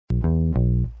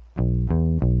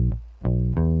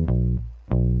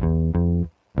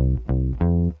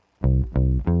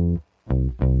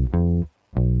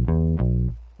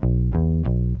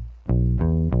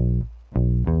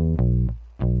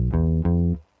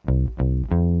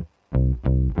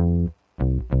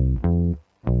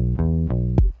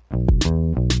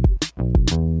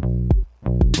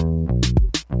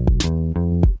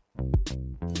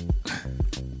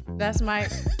That's Mike.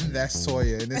 That's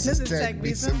Toya, and this is Tech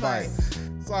Beats and Bites.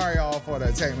 Sorry all for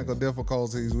the technical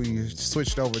difficulties. We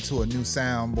switched over to a new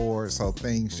soundboard, so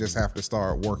things just have to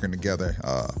start working together.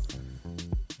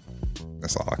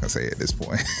 That's all I can say at this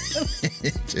point.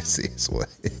 It just is what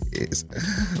it is.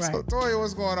 Right. So Toya,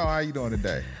 what's going on? How you doing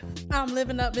today? I'm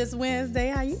living up this Wednesday.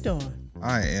 How you doing?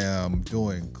 I am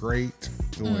doing great.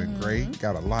 Great.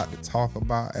 Got a lot to talk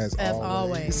about as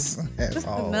always. As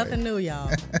always. Nothing new,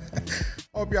 y'all.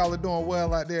 Hope y'all are doing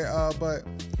well out there. But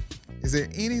is there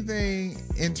anything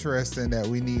interesting that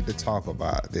we need to talk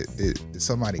about? Did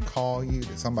somebody call you?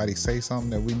 Did somebody say something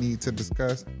that we need to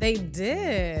discuss? They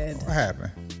did. What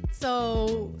happened?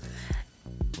 So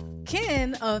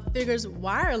Ken of Figures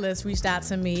Wireless reached out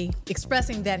to me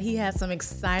expressing that he had some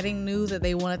exciting news that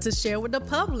they wanted to share with the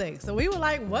public. So we were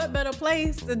like, what better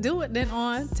place to do it than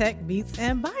on Tech Beats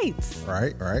and Bites?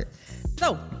 Right.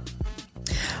 So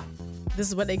this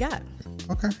is what they got.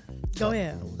 Okay. Go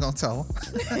ahead. We're going to tell them.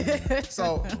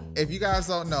 So if you guys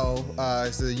don't know,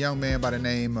 it's a young man by the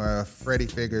name of Freddie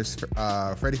Figures.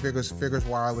 Freddie Figures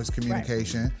Wireless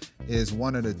Communication is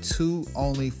one of the two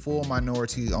only full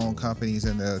minority-owned companies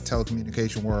in the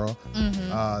telecommunication world.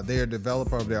 They're a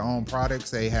developer of their own products.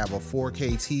 They have a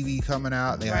 4K TV coming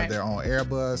out. They have their own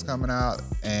earbuds coming out.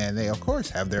 And they, of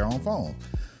course, have their own phone.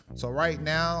 So right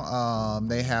now,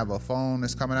 they have a phone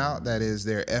that's coming out that is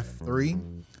their F3.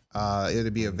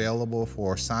 It'll be available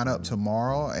for sign up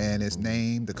tomorrow, and it's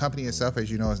named, the company itself, as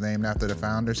you know, is named after the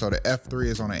founder. So the F3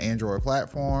 is on an Android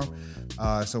platform.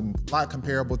 So a lot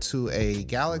comparable to a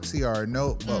Galaxy or a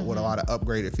Note, but with a lot of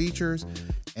upgraded features.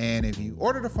 And if you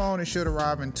order the phone, it should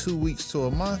arrive in 2 weeks to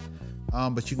a month.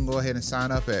 But you can go ahead and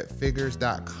sign up at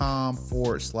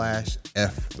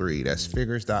figures.com/F3. That's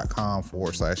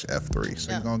figures.com/F3.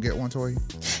 So you're going to get one, Toya?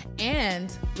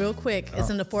 And real quick, it's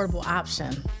an affordable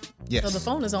option. Yes. So the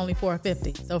phone is only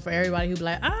 $450. So for everybody who be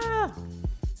like,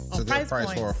 it's a good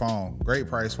price for a phone. Great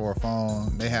price for a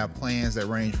phone. They have plans that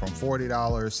range from $40,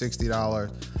 $60,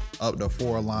 up to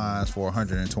 4 lines for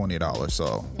 $120.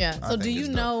 So yeah. So do you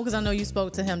know, because I know you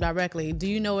spoke to him directly, do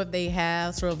you know if they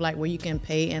have sort of like where you can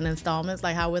pay in installments,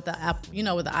 like how with the app, with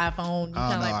the iPhone, you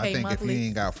kind of like pay monthly? I think if you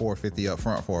ain't got $450 up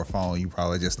front for a phone, you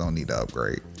probably just don't need to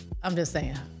upgrade. I'm just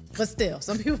saying. But still,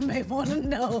 some people may want to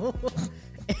know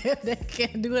if they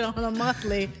can do it on a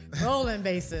monthly rolling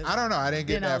basis. I don't know. I didn't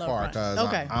get that far because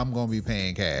I'm going to be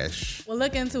paying cash. Well,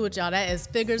 look into it, y'all. That is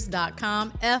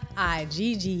figures.com,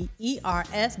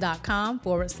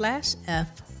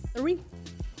 FIGGERS.com/F3.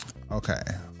 Okay.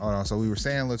 Hold on. So we were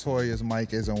saying LaToya's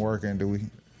mic isn't working. Do we? You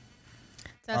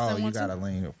got to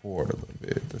lean it forward a little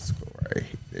bit. Let's go right.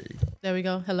 There you go. There we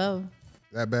go. Hello.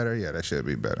 Is that better? Yeah, that should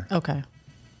be better. Okay.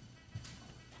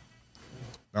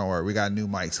 Don't worry, we got new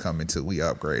mics coming too. We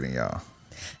upgrading, y'all.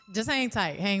 Just hang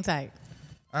tight.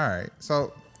 All right,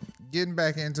 so getting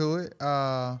back into it,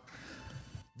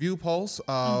 ViewPulse.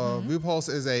 ViewPulse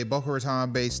is a Boca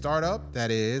Raton-based startup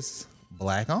that is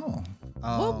Black-owned.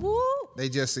 Whoop, whoop. They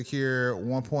just secured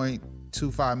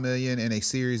 $1.25 million in a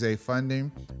Series A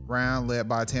funding round led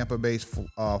by Tampa-based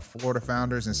Florida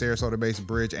founders and Sarasota-based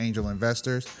Bridge Angel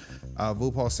investors.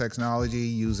 ViewPulse technology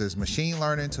uses machine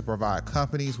learning to provide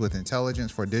companies with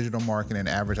intelligence for digital marketing and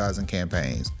advertising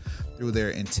campaigns through their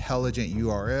intelligent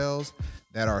URLs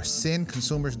that are send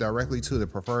consumers directly to the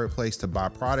preferred place to buy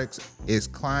products. Its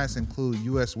clients include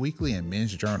US Weekly and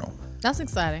Men's Journal. That's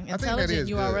exciting. Intelligent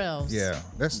URLs. Good. Yeah,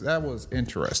 that was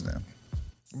interesting.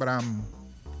 But I'm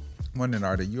wondering,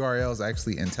 are the URLs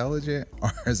actually intelligent,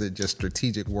 or is it just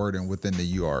strategic wording within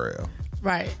the URL?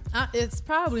 Right. It's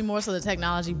probably more so the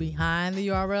technology behind the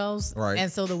URLs. Right.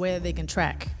 And so the way that they can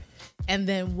track. And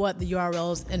then what the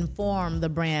URLs inform the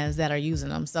brands that are using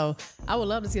them. So I would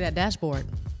love to see that dashboard.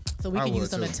 So we can use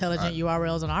some intelligent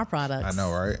URLs on our products. I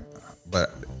know, right?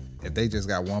 But if they just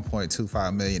got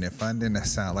 $1.25 million in funding, that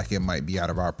sounds like it might be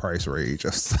out of our price range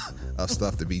of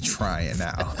stuff to be trying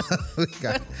now.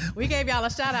 We gave y'all a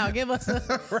shout out. Give us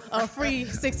a free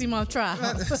 60-month trial.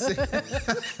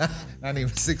 Not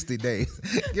even 60 days.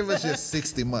 Give us just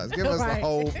 60 months. Give us the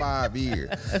whole 5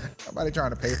 years. Nobody trying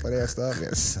to pay for that stuff.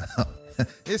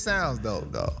 It sounds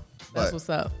dope, though. That's what's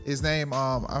up. His name,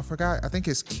 I forgot. I think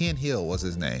it's Ken Hill was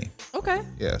his name. Okay.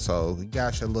 Yeah, so you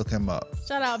guys should look him up.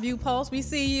 Shout out ViewPulse. We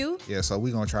see you. Yeah, so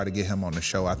we're going to try to get him on the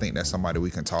show. I think that's somebody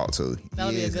we can talk to.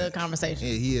 That'll be a good conversation.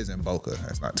 He is in Boca.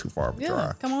 That's not too far of a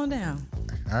drive. Come on down.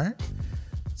 All right.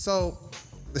 So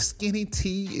the skinny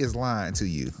tea is lying to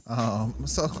you.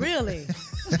 Really?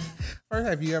 First,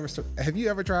 have you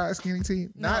ever tried skinny tea?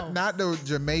 No. Not the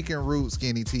Jamaican root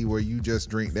skinny tea where you just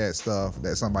drink that stuff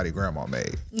that somebody grandma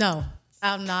made. No,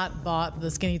 I've not bought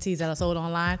the skinny teas that are sold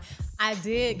online. I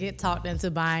did get talked into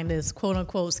buying this quote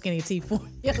unquote skinny tea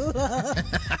formula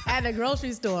at the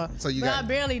grocery store. So I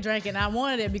barely drank it. I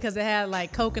wanted it because it had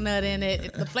like coconut in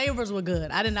it. The flavors were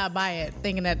good. I did not buy it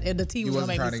thinking that the tea was going to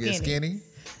make me skinny. You wasn't trying to get skinny?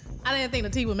 I didn't think the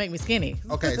tea would make me skinny.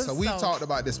 Okay, so we talked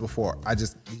about this before.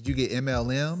 Did you get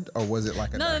MLM'd or was it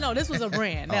like a... No. This was a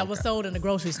brand that was sold in the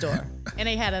grocery store. And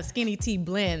they had a skinny tea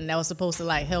blend that was supposed to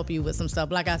like help you with some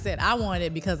stuff. Like I said, I wanted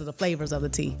it because of the flavors of the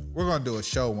tea. We're going to do a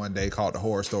show one day called The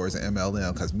Horror Stories of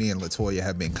MLM because me and LaToya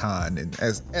have been conned. And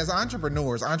as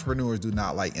entrepreneurs do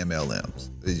not like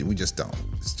MLMs. We just don't.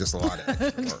 It's just a lot of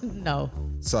extra work. No.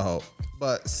 So...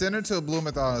 But Senator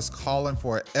Blumenthal is calling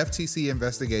for an FTC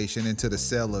investigation into the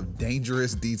sale of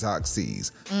dangerous detox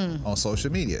teas on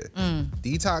social media.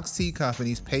 Detox tea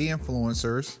companies pay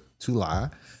influencers to lie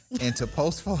and to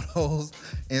post photos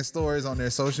and stories on their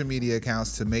social media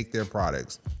accounts to make their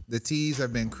products. The teas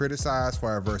have been criticized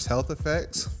for adverse health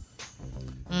effects.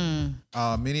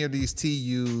 Many of these teas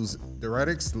use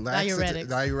diuretics,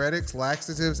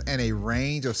 laxatives, and a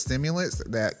range of stimulants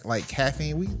that, like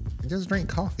caffeine. We just drink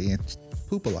coffee and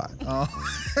poop a lot.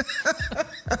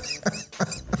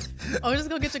 Just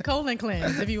go get your colon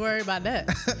cleansed if you worry about that.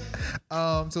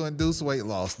 To induce weight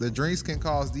loss. The drinks can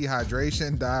cause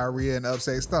dehydration, diarrhea, and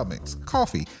upset stomachs.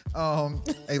 Coffee.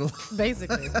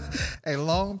 Basically. A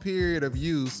long period of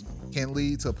use can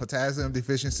lead to potassium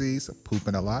deficiencies,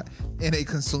 pooping a lot, in a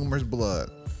consumer's blood.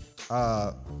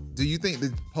 Do you think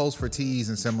the posts for teas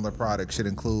and similar products should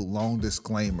include long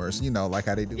disclaimers, like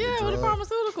how they do with the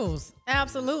pharmaceuticals?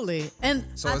 Absolutely. And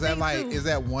so is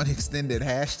that one extended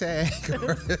hashtag?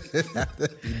 Or does it have to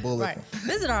be bullet? Right.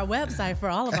 Visit our website for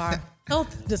all of our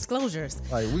health disclosures.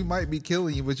 Like, we might be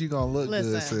killing you, but you're going to look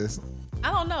good, sis.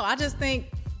 I don't know. I just think,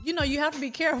 you have to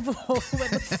be careful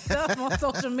with the stuff on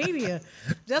social media.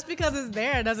 Just because it's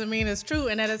there doesn't mean it's true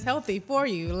and that it's healthy for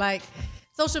you. Like,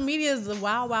 social media is the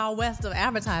wild, wild west of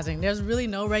advertising. There's really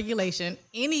no regulation.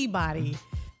 Anybody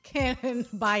can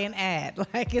buy an ad.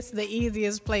 Like, it's the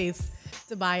easiest place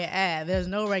to buy an ad. There's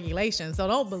no regulation. So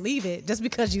don't believe it just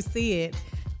because you see it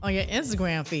on your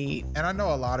Instagram feed. And I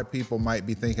know a lot of people might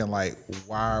be thinking, like,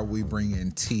 why are we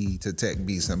bringing tea to Tech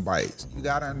Beats and Bites? You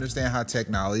got to understand how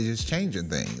technology is changing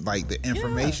things. Like, the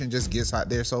information just gets out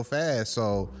there so fast.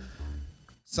 So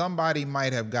somebody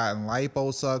might have gotten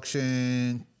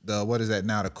liposuction,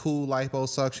 the cool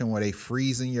liposuction where they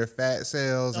freezing your fat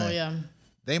cells.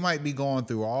 They might be going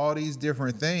through all these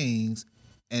different things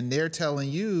and they're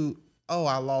telling you, oh,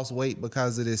 I lost weight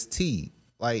because of this tea.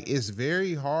 Like, it's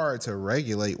very hard to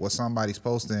regulate what somebody's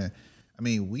posting. I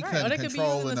mean, we couldn't control... Or they could be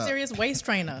using a serious waist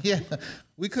trainer. Yeah.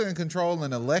 We couldn't control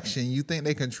an election. You think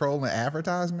they control an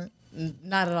advertisement?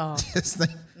 Not at all.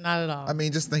 Not at all. I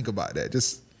mean, just think about that.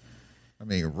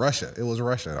 Russia. It was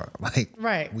Russia. Like,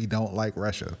 right. We don't like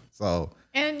Russia. So...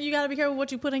 And you got to be careful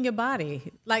what you put in your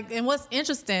body. Like, and what's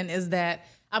interesting is that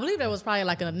I believe there was probably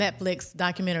like a Netflix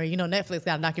documentary. Netflix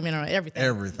got a documentary on everything.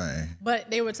 Everything. But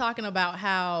they were talking about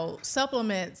how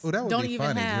supplements don't even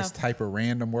funny. have... Just type a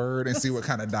random word and see what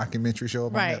kind of documentary show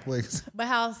up on Netflix. But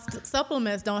how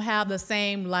supplements don't have the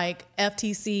same like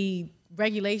FTC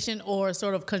regulation or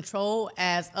sort of control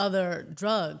as other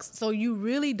drugs. So you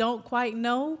really don't quite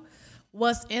know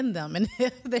what's in them and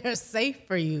if they're safe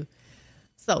for you.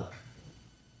 So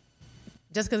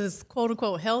just because it's quote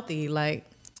unquote healthy, like...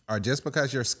 Or just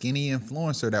because you're a skinny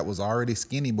influencer that was already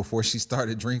skinny before she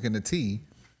started drinking the tea.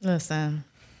 Listen,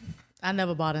 I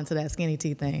never bought into that skinny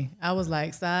tea thing. I was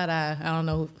like, side eye, I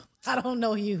don't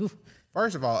know you.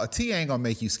 First of all, a tea ain't gonna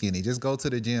make you skinny. Just go to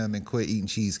the gym and quit eating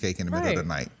cheesecake in the middle of the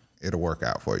night. It'll work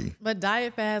out for you. But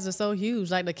diet fasts are so huge,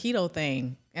 like the keto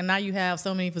thing. And now you have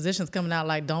so many physicians coming out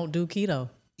like, don't do keto.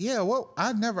 Yeah, well,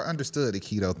 I never understood the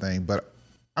keto thing, but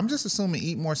I'm just assuming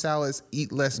eat more salads,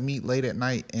 eat less meat late at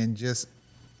night, and just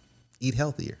eat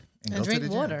healthier. And drink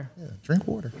water. Yeah, drink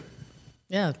water.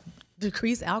 Yeah,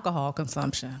 decrease alcohol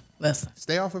consumption. Listen.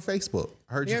 Stay off of Facebook.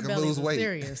 I heard you can lose weight.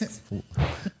 Serious.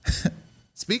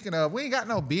 Speaking of, we ain't got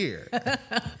no beer.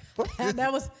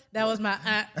 that was my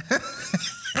aunt.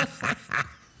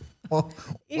 Well,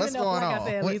 what's going on? I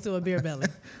said, it leads to a beer belly.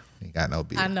 We ain't got no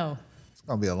beer. I know. It's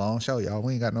going to be a long show, y'all.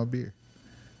 We ain't got no beer.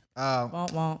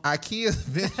 IKEA is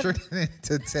venturing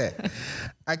into tech.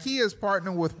 IKEA is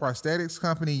partnering with prosthetics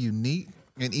company Unique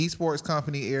and esports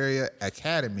company Area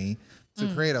Academy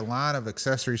to create a line of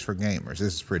accessories for gamers.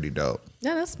 This is pretty dope.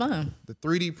 Yeah, that's fun. The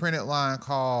 3D printed line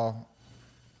called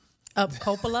Up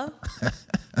Coppola.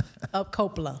 Up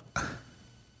Coppola.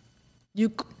 You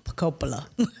Coppola,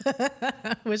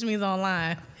 which means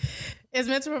online. It's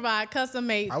meant to provide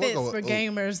custom-made fits for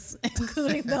gamers,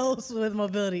 including those with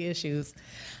mobility issues.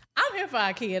 I'm here for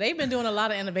IKEA. They've been doing a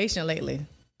lot of innovation lately.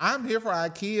 I'm here for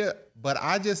IKEA, but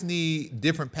I just need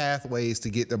different pathways to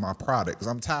get to my products.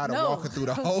 I'm tired of walking through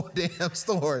the whole damn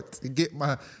store to get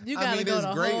my. You gotta go it's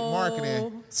the great whole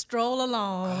marketing. Stroll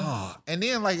along. Oh, and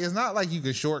then like it's not like you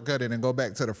can shortcut it and go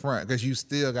back to the front because you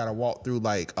still gotta walk through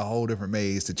like a whole different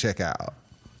maze to check out.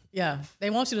 Yeah,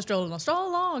 they want you to stroll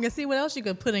along and see what else you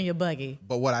could put in your buggy.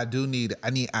 But what I need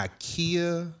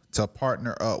IKEA to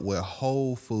partner up with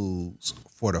Whole Foods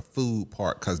for the food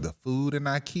part because the food in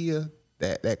IKEA.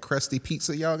 That crusty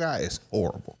pizza y'all got is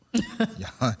horrible.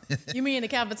 You mean the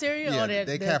cafeteria or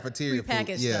the cafeteria prepackaged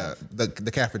food? Yeah, stuff?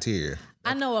 the cafeteria.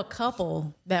 I know a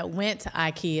couple that went to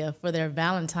IKEA for their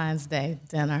Valentine's Day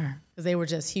dinner because they were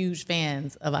just huge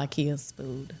fans of IKEA's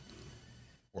food.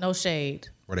 No shade.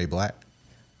 Were they black?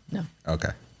 No.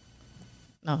 Okay.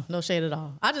 No shade at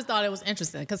all. I just thought it was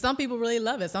interesting because some people really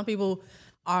love it. Some people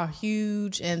are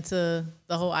huge into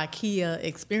the whole IKEA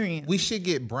experience. We should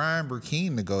get Brian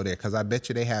Burkeen to go there because I bet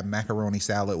you they have macaroni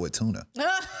salad with tuna.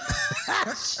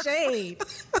 Shade.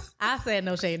 I said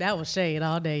no shade. That was shade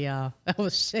all day, y'all. That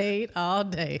was shade all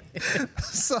day.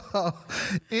 So,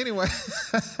 anyway,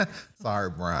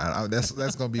 sorry, Brian.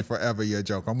 That's gonna be forever your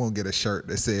joke. I'm gonna get a shirt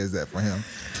that says that for him.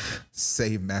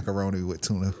 Save macaroni with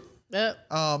tuna. Yep.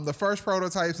 The first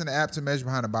prototypes and the app to measure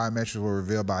behind the biometrics were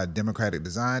revealed by Democratic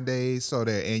Design Days, so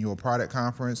their annual product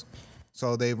conference.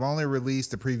 So they've only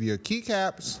released the preview of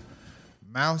keycaps,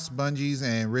 mouse bungees,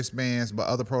 and wristbands, but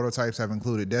other prototypes have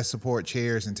included desk support,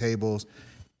 chairs, and tables,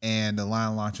 and the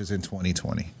line launches in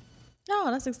 2020.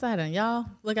 Oh, that's exciting. Y'all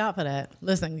look out for that.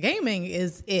 Listen, gaming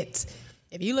is it.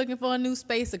 If you're looking for a new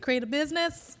space to create a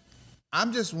business,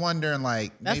 I'm just wondering,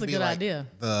 like, that's maybe a good like idea.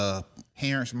 The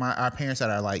parents, our parents that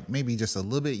are like maybe just a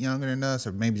little bit younger than us,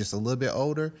 or maybe just a little bit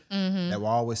older, that were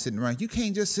always sitting around. You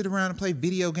can't just sit around and play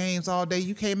video games all day.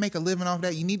 You can't make a living off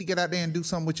that. You need to get out there and do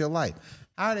something with your life.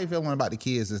 How are they feeling about the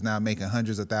kids that's now making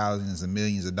hundreds of thousands and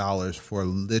millions of dollars for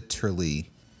literally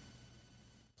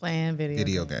playing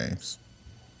video games?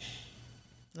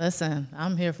 Listen,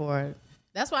 I'm here for it.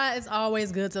 That's why it's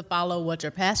always good to follow what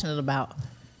you're passionate about.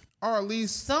 Or at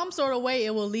least some sort of way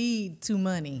it will lead to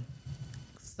money.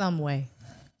 Some way.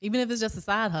 Even if it's just a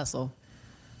side hustle.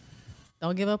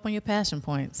 Don't give up on your passion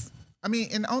points. I mean,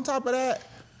 and on top of that,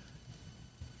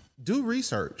 do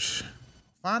research.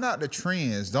 Find out the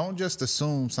trends. Don't just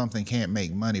assume something can't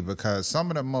make money because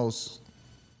some of the most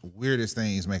weirdest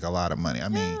things make a lot of money. I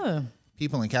mean,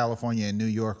 people in California and New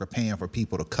York are paying for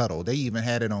people to cuddle. They even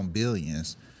had it on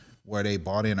Billions where they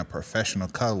bought in a professional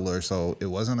cuddler. So it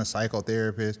wasn't a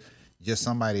psychotherapist, just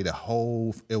somebody to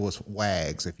hold. It was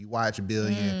Wags. If you watch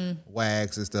Billion,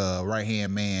 Wags is the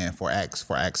right-hand man for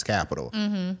Axe Capital.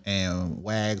 And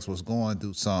Wags was going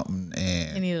through something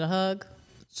and he needed a hug.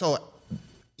 So,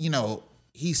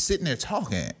 he's sitting there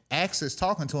talking. Axe is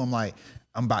talking to him like,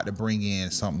 I'm about to bring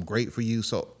in something great for you.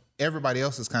 So everybody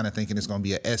else is kind of thinking it's going to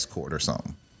be an escort or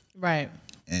something. Right.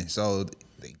 And so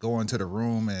they go into the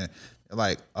room and they're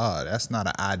like, oh, that's not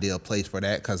an ideal place for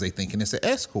that because they thinking it's an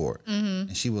escort.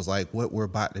 And she was like, what we're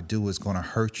about to do is going to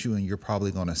hurt you and you're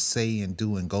probably going to say and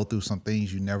do and go through some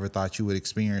things you never thought you would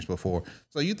experience before.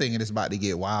 So you thinking it's about to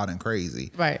get wild and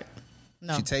crazy. Right.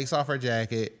 No. She takes off her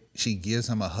jacket. She gives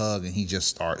him a hug and he just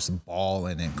starts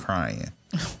bawling and crying.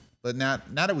 But now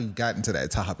that we've gotten to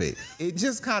that topic, it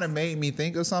just kind of made me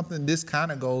think of something. This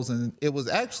kind of goes, and it was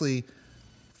actually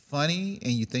funny,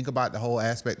 and you think about the whole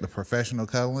aspect of professional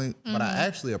cuddling, but I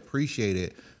actually appreciate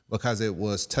it because it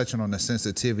was touching on the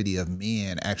sensitivity of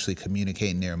men actually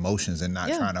communicating their emotions and not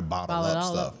trying to bottle up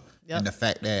stuff. Yep. And the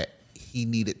fact that he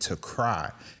needed to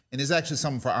cry. And it's actually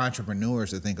something for entrepreneurs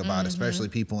to think about, especially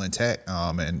people in tech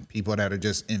and people that are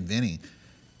just inventing.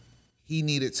 He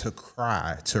needed to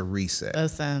cry to reset.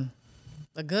 Listen,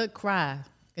 a good cry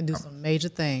can do some major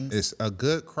things. It's a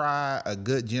good cry, a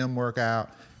good gym workout,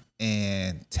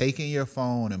 and taking your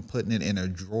phone and putting it in a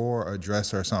drawer or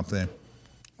dresser or something.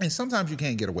 And sometimes you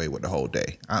can't get away with the whole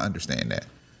day. I understand that.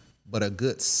 But a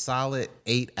good solid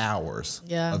 8 hours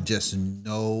of just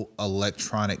no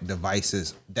electronic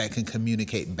devices that can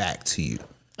communicate back to you.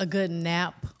 A good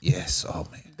nap. Yes. Oh,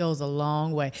 man. Goes a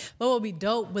long way. But what would be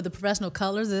dope with the professional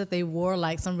colors is if they wore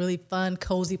like some really fun,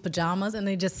 cozy pajamas and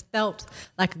they just felt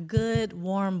like a good,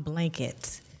 warm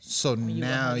blanket. So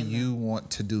now you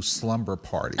want to do slumber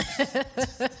parties.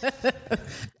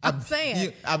 I'm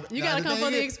saying you got to come for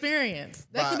the experience.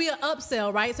 That could be an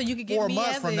upsell, right? So you could get 4 me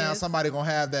months as from is. now, somebody gonna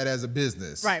have that as a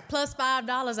business, right? Plus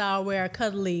 $5, I'll wear a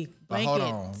cuddly blanket. But hold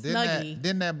on,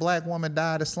 didn't that black woman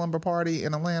die at a slumber party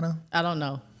in Atlanta? I don't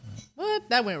know. What?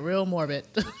 That went real morbid,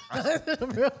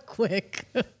 real quick.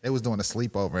 They was doing a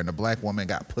sleepover, and the black woman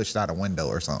got pushed out a window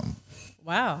or something.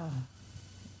 Wow.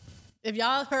 If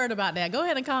y'all heard about that, go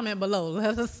ahead and comment below.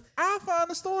 Let us. I'll find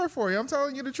a story for you. I'm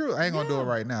telling you the truth. I ain't gonna do it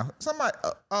right now. Somebody,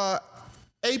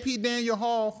 AP Daniel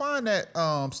Hall, find that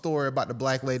story about the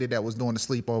black lady that was doing the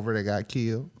sleepover that got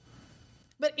killed.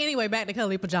 But anyway, back to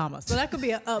cuddly pajamas. So that could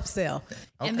be an upsell. Okay.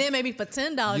 And then maybe for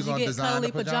 $10, you get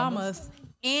cuddly pajamas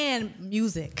and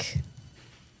music.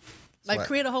 Like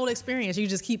create a whole experience. You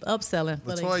just keep upselling.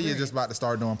 Latoya, you're just about to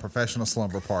start doing professional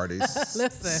slumber parties.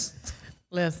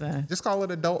 Listen. Just call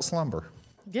it adult slumber.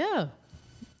 Yeah.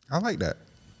 I like that.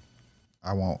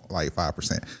 I want like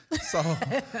 5%. So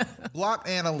block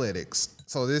analytics.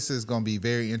 So this is going to be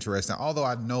very interesting. Although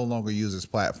I no longer use this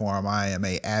platform, I am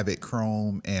a avid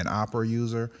Chrome and Opera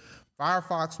user.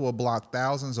 Firefox will block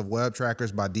thousands of web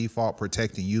trackers by default,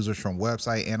 protecting users from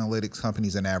website analytics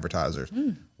companies and advertisers.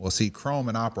 Well, see, Chrome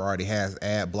and Opera already has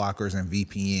ad blockers and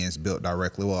VPNs built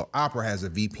directly. Well, Opera has a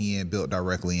VPN built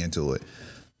directly into it.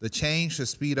 The change should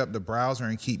speed up the browser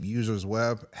and keep users'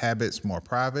 web habits more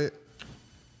private.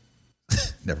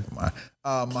 Never mind.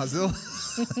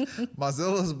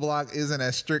 Mozilla's block isn't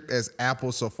as strict as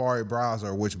Apple's Safari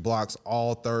browser, which blocks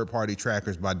all third-party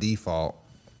trackers by default.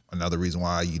 Another reason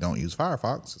why you don't use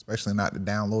Firefox, especially not to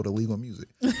download illegal music.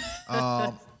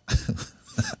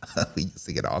 We used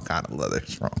to get all kind of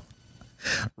leathers from.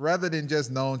 Rather than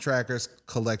just known trackers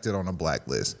collected on a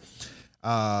blacklist.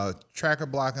 Tracker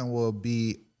blocking will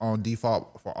be on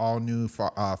default for all new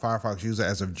Firefox users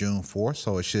as of June 4th,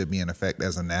 so it should be in effect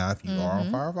as of now if you are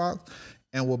on Firefox,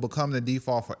 and will become the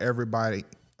default for everybody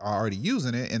already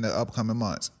using it in the upcoming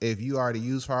months. If you already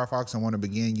use Firefox and want to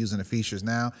begin using the features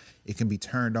now, it can be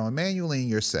turned on manually in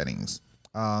your settings.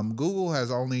 Google has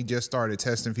only just started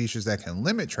testing features that can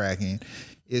limit tracking.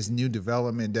 Is new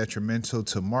development detrimental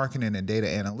to marketing and data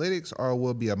analytics, or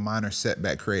will be a minor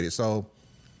setback created? So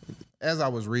as I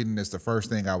was reading this, the first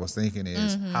thing I was thinking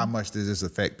is how much does this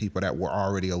affect people that were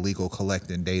already illegal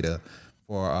collecting data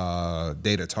for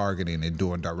data targeting and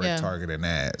doing direct targeting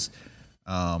ads?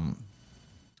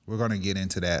 We're going to get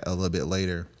into that a little bit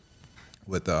later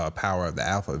with the power of the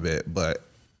alphabet, but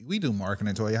we do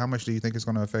marketing, Toya. How much do you think it's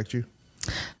going to affect you?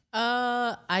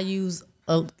 I use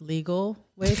illegal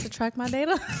ways to track my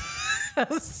data.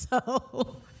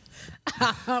 So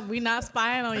we not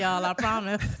spying on y'all, I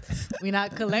promise. We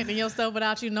not collecting your stuff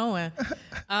without you knowing.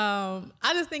 I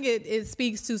just think it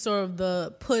speaks to sort of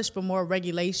the push for more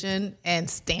regulation and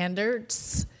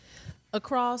standards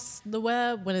across the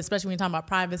web, especially when you're talking about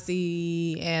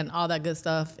privacy and all that good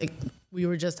stuff. We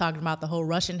were just talking about the whole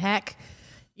Russian hack.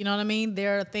 You know what I mean?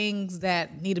 There are things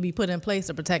that need to be put in place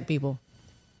to protect people.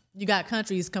 You got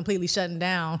countries completely shutting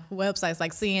down websites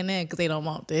like CNN because they don't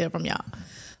want to hear from y'all.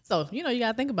 So, you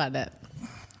got to think about that.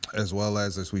 As well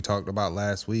as we talked about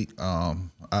last week,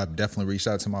 I've definitely reached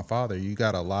out to my father. You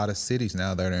got a lot of cities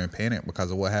now that are in panic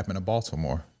because of what happened in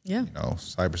Baltimore. Yeah.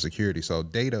 Cybersecurity. So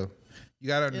data, you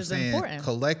got to understand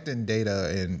collecting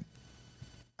data, and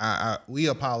we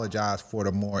apologize for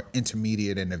the more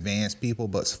intermediate and advanced people,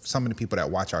 but some of the people that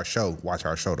watch our show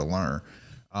to learn.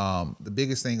 The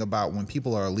biggest thing about when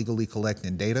people are illegally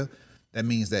collecting data, that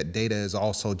means that data is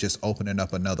also just opening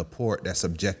up another port that's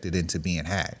subjected into being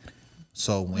hacked.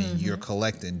 So when you're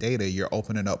collecting data, you're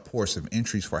opening up ports of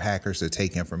entries for hackers to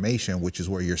take information, which is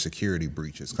where your security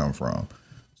breaches come from.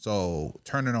 So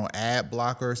turning on ad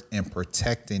blockers and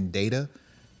protecting data,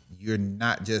 you're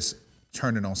not just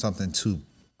turning on something to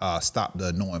stop the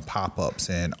annoying pop-ups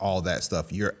and all that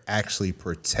stuff. You're actually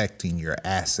protecting your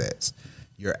assets.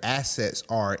 Your assets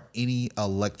are any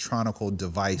electronic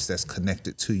device that's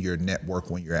connected to your network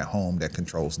when you're at home that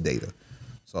controls data.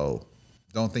 So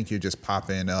don't think you're just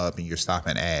popping up and you're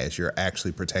stopping ads. You're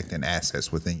actually protecting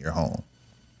assets within your home.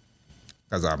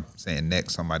 Because I'm saying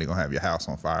next, somebody going to have your house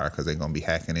on fire because they're going to be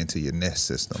hacking into your Nest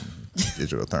system,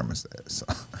 digital thermostat. So.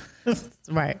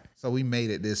 Right. So we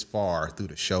made it this far through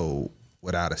the show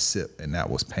without a sip, and that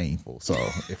was painful. So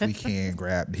if we can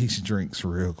grab these drinks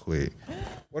real quick.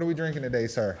 What are we drinking today,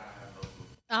 sir?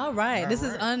 All right. This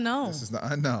is unknown. This is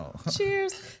the unknown.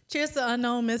 Cheers. Cheers to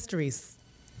unknown mysteries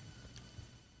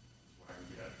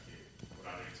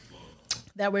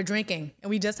that we're drinking. And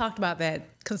we just talked about that.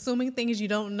 Consuming things you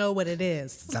don't know what it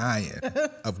is. Dying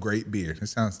of great beer. It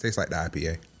tastes like the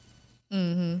IPA.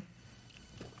 Mm-hmm.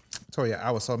 Toya,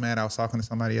 I was so mad. I was talking to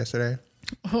somebody yesterday.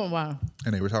 Oh, wow.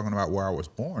 And they were talking about where I was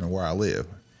born and where I live.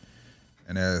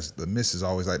 And as the missus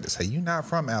always like to say, you're not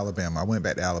from Alabama. I went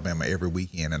back to Alabama every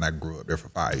weekend, and I grew up there for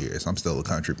 5 years. I'm still a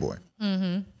country boy.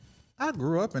 Mm-hmm. I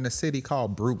grew up in a city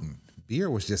called Bruton. Beer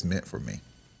was just meant for me.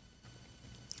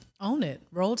 Own it.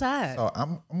 Roll Tide. So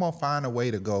I'm going to find a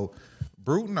way to go.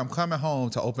 Bruton, I'm coming home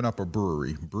to open up a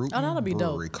brewery. Bruton that'll be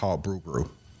Brewery dope. Called Brew Brew.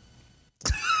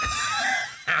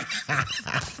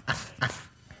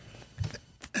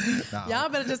 Nah, Y'all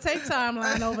better just take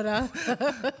Timeline over there.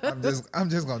 I'm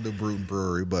just gonna do Bruton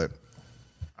Brewery, but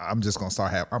I'm just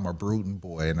gonna I'm a Bruton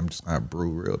boy, and I'm just gonna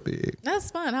brew real big. That's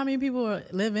fun. How many people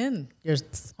live in your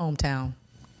hometown?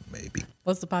 Maybe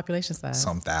What's the population size?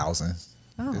 some thousands.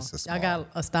 Oh, It's a small, y'all got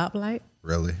a stoplight?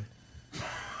 really.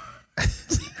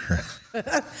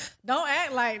 Don't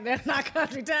act like they're not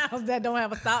country towns that don't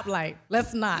have a stoplight.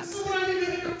 Let's not.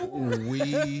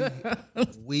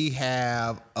 We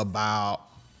have about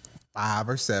 5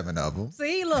 or 7 of them.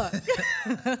 See, look.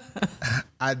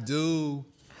 I do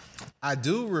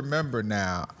remember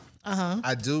now.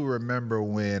 I do remember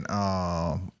when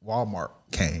Walmart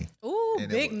came. Ooh, and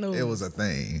big news. It was a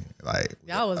thing. Like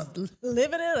Y'all was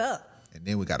living it up. and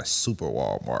then we got a super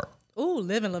Walmart. Ooh,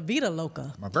 living La Vida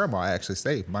Loca. My grandma actually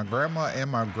stayed. My grandma and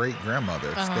my great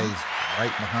grandmother stays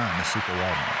right behind the super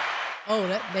Walmart. Oh,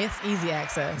 that's easy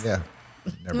access. Yeah.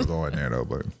 Never go in there though,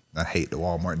 but I hate the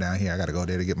Walmart down here. I gotta go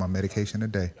there to get my medication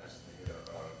today.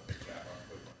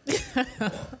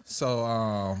 So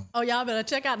Oh, y'all better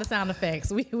check out the sound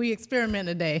effects. We experiment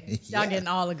today. Y'all Yeah. getting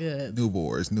all the goods.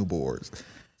 new boards.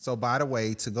 So by the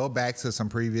way, to go back to some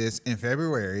previous, in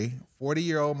February,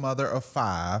 40-year-old mother of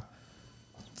 5,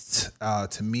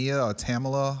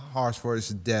 Tamala Harshford's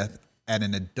death at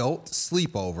an adult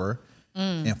sleepover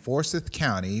in Forsyth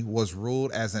County was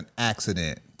ruled as an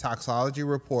accident. Toxicology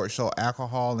reports show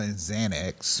alcohol and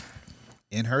Xanax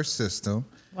in her system.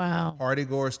 Wow.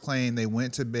 Partygoers claim they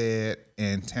went to bed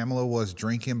and Tamala was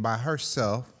drinking by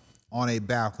herself on a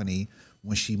balcony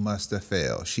when she must have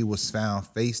fell. She was found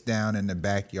face down in the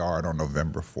backyard on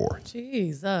November 4th.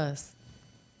 Jesus.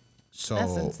 So,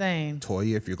 That's insane.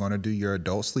 Toya, if you're going to do your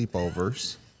adult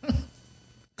sleepovers,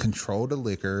 control the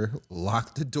liquor,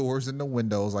 lock the doors and the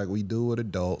windows like we do with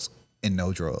adults, and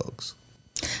no drugs.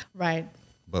 Right.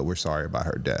 But we're sorry about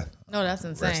her death. No, that's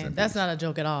Rest insane. in That's peace. not a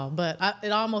joke at all. But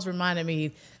it almost reminded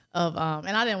me of,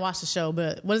 and I didn't watch the show,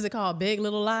 but what is it called? Big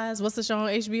Little Lies? What's the show on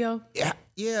HBO?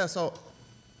 Yeah. So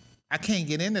I can't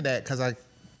get into that because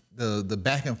the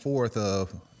back and forth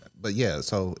of, but yeah.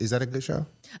 So is that a good show?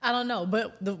 I don't know.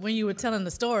 But when you were telling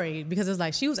the story, because it's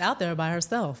like she was out there by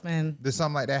herself. And Did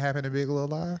something like that happen in Big Little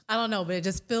Lies? I don't know, but it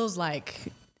just feels like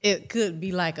it could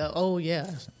be like oh, yeah.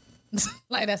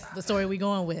 Like that's the story we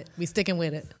going with. We sticking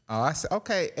with it. Oh, I said,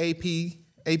 okay,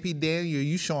 AP Daniel,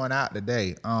 you showing out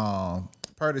today.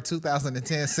 Per the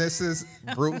 2010 census,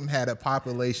 Bruton had a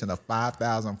population of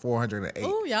 5,408.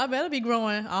 Ooh, y'all better be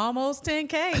growing almost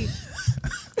 10K.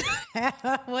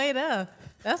 Halfway there.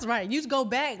 That's right. You go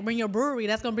back, bring your brewery.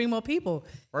 That's gonna bring more people.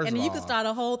 First and of then you all, can start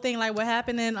a whole thing like what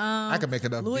happened in I can make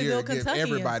enough Louisville, beer to give Kentucky and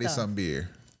everybody stuff. some beer.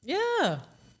 Yeah.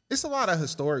 It's a lot of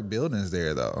historic buildings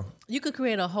there, though. You could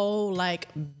create a whole like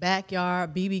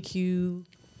backyard BBQ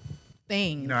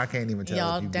thing. You know, I can't even tell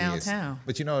Y'all if you downtown.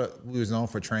 But you know, we was known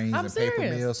for trains I'm and paper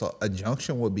serious. mills, so a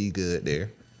junction would be good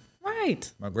there.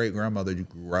 Right. My great grandmother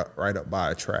grew right up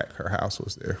by a track. Her house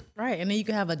was there. Right. And then you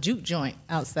could have a juke joint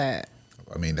outside.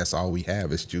 I mean, that's all we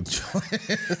have is juke joint.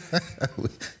 We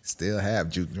still have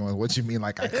juke joint. What you mean,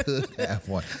 like I could have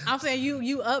one? I'm saying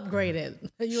you upgraded.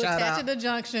 You Shout attach out. it to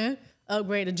junction,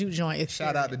 upgrade the juke joint.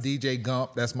 Shout out to DJ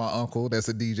Gump. That's my uncle. That's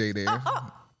a DJ there.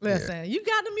 Listen, you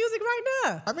got the music right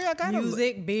there. I mean, I got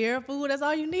music, beer, food. That's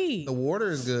all you need. The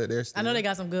water is good there. Still. I know they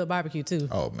got some good barbecue too.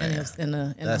 Oh man, in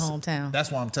the hometown.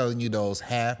 That's why I'm telling you those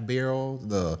half barrel,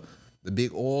 the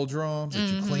big oil drums that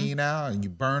you clean out and you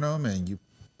burn them and you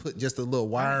put just a little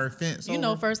wire fence. You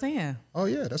know over. firsthand. Oh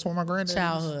yeah, that's what my granddad.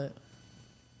 Childhood.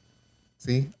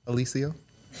 See, Alicia.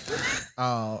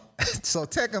 So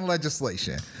tech and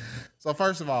legislation. So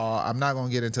first of all, I'm not going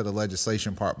to get into the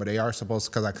legislation part, but they are supposed to,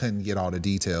 because I couldn't get all the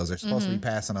details. They're supposed to be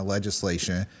passing a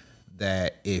legislation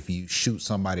that if you shoot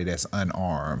somebody that's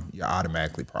unarmed, you're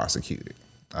automatically prosecuted,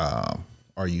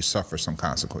 or you suffer some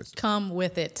consequences. Come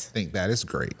with it. Think that is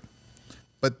great.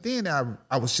 But then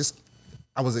I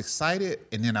was excited,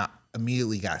 and then I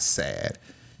immediately got sad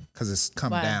because it's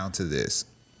come Why? down to this.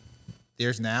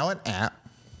 There's now an app.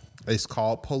 It's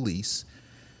called Police,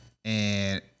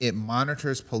 and it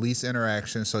monitors police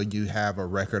interaction, so you have a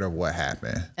record of what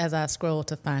happened. As I scroll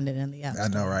to find it in the app. I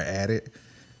know, right? At it.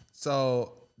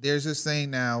 So there's this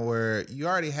thing now where you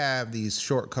already have these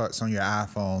shortcuts on your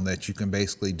iPhone that you can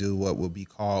basically do what would be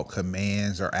called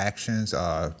commands or actions,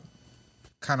 kind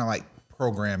of like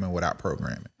programming without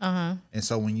programming. And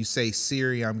so when you say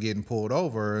Siri, I'm getting pulled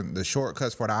over, the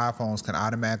shortcuts for the iPhones can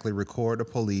automatically record the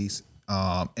police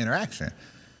interaction.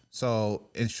 So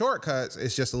in shortcuts,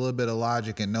 it's just a little bit of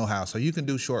logic and know-how. So you can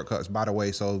do shortcuts, by the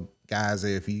way. So guys,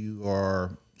 if you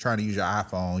are trying to use your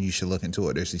iPhone, you should look into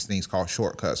it. There's these things called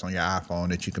shortcuts on your iPhone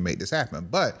that you can make this happen.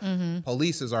 But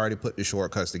police has already put the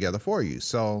shortcuts together for you.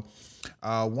 So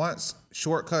once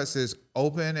shortcuts is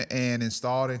open and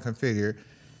installed and configured,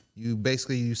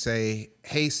 you say,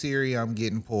 "Hey Siri, I'm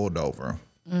getting pulled over."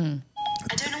 I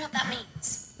don't know what that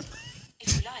means.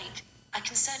 If you like, I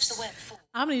can search the web for.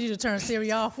 I'm gonna need you to turn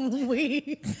Siri off when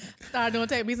we start doing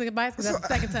Take Music Advice, because that's the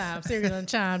second time Siri done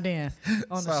chimed in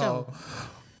on the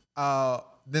show.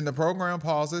 Then the program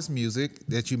pauses music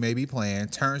that you may be playing,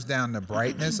 turns down the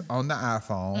brightness on the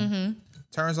iPhone,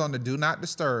 turns on the do not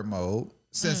disturb mode,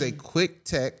 sends a quick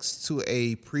text to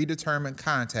a predetermined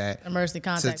contact, emergency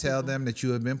contact to tell them that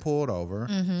you have been pulled over,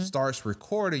 starts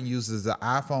recording, uses the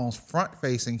iPhone's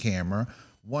front-facing camera.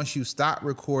 Once you stop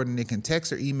recording, it can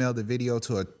text or email the video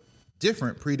to a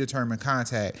different predetermined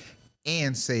contact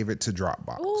and save it to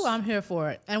Dropbox. Ooh, I'm here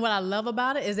for it. And what I love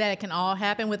about it is that it can all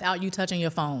happen without you touching your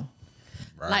phone.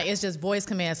 Right. Like, it's just voice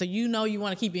command. So you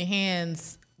want to keep your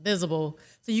hands visible.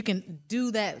 So you can do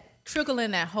that, trickle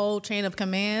in that whole chain of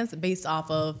commands based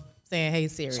off of saying, "Hey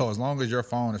Siri." So as long as your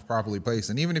phone is properly placed,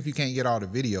 and even if you can't get all the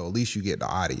video, at least you get the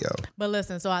audio. But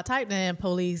listen, so I typed in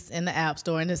police in the App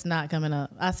Store and it's not coming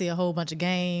up. I see a whole bunch of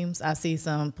games. I see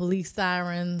some police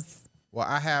sirens. Well,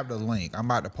 I have the link. I'm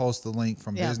about to post the link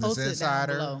from Business post it down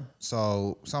Insider below.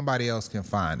 so somebody else can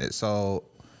find it. So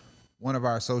one of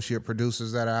our associate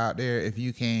producers that are out there, if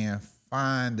you can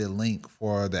find the link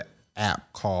for the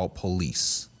app called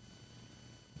Police.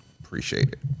 Appreciate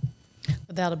it.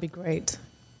 But that'll be great.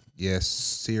 Yes,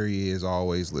 Siri is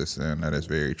always listening. That is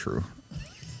very true.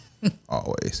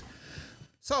 Always.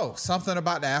 So, something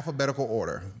about the alphabetical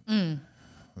order.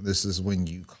 This is when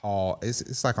you call,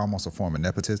 it's like almost a form of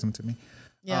nepotism to me.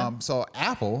 Yeah. So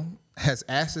Apple has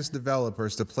asked its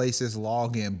developers to place this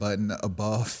login button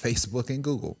above Facebook and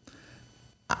Google.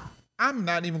 I'm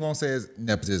not even going to say it's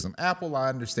nepotism. Apple, I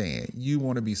understand. You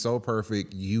want to be so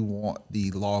perfect. You want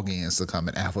the logins to come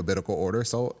in alphabetical order.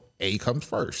 So A comes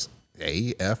first.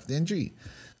 A, F, then G.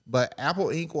 But Apple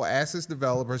Inc. will ask its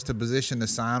developers to position the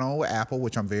sign-on with Apple,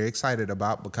 which I'm very excited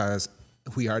about because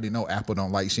we already know Apple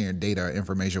don't like sharing data or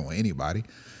information with anybody.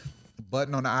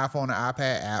 Button on the iPhone and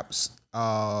iPad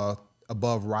apps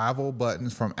above rival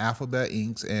buttons from Alphabet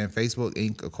Inc. and Facebook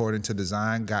Inc. according to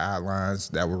design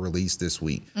guidelines that were released this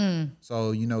week.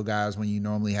 So, guys, when you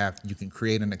normally you can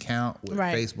create an account with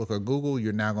Facebook or Google,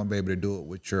 you're now going to be able to do it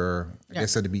with your, I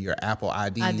guess it'd be your Apple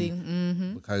ID.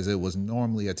 Because it was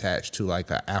normally attached to like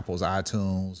Apple's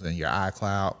iTunes and your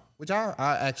iCloud, which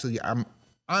I'm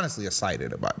honestly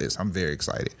excited about this. I'm very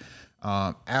excited.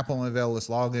 Apple unveiled its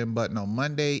login button on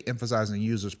Monday, emphasizing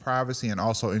users' privacy and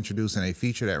also introducing a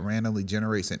feature that randomly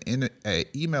generates an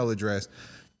email address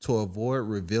to avoid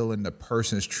revealing the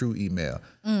person's true email.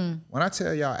 When I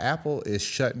tell y'all Apple is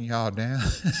shutting y'all down,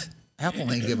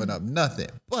 Apple ain't giving up nothing.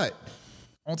 But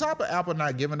on top of Apple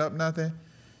not giving up nothing,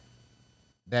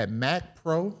 that Mac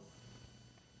Pro,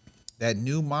 that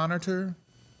new monitor,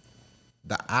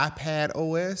 the iPad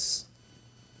OS,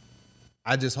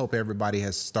 I just hope everybody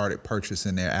has started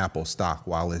purchasing their Apple stock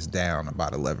while it's down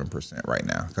about 11% right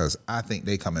now, because I think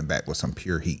they coming back with some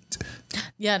pure heat.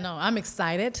 Yeah, no, I'm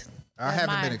excited. I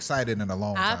haven't been excited in a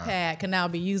long time. iPad can now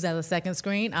be used as a second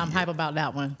screen. I'm hype about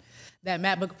that one. That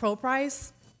MacBook Pro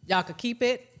price, y'all could keep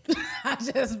it. I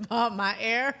just bought my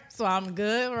Air, so I'm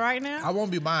good right now. I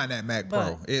won't be buying that Mac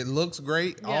Pro. It looks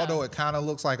great, although it kind of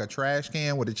looks like a trash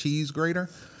can with a cheese grater.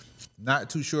 Not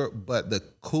too sure, but the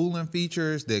cooling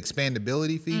features, the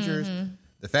expandability features,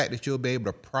 the fact that you'll be able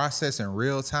to process in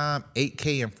real time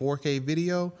 8K and 4K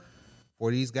video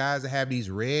for these guys that have these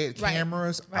red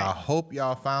cameras. I hope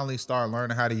y'all finally start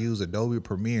learning how to use Adobe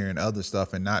Premiere and other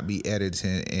stuff and not be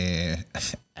editing in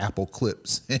Apple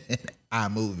Clips and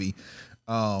iMovie.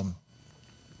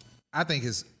 I think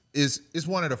it's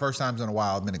one of the first times in a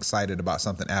while I've been excited about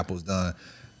something Apple's done,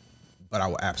 but I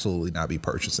will absolutely not be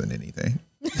purchasing anything.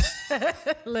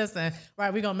 Listen,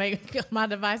 we're going to make my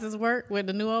devices work with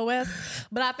the new OS.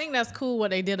 But I think that's cool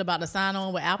what they did about the sign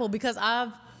on with Apple, because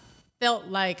I've felt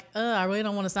like, I really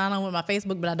don't want to sign on with my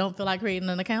Facebook, but I don't feel like creating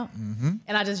an account.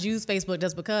 And I just use Facebook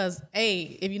just because,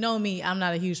 if you know me, I'm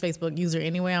not a huge Facebook user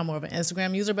anyway. I'm more of an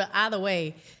Instagram user. But either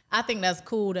way, I think that's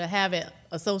cool to have it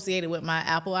associated with my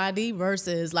Apple ID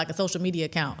versus like a social media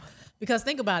account. Because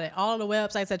think about it, all the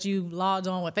websites that you logged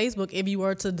on with Facebook, if you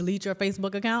were to delete your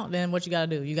Facebook account, then what you got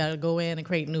to do? You got to go in and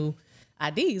create new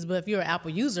IDs. But if you're an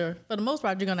Apple user, for the most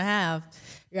part, you're going to have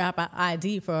your Apple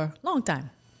ID for a long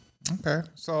time. Okay.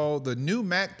 So the new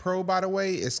Mac Pro, by the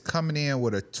way, is coming in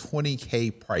with a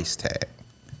 $20K price tag.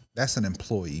 That's an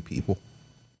employee, people.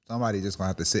 Somebody just gonna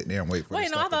have to sit there and wait for. Wait,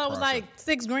 the no, I stuff to thought it was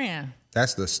process. like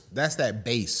 $6,000. That's that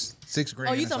base $6,000.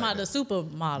 Oh, you is talking like about the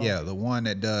supermodel? Yeah, the one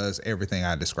that does everything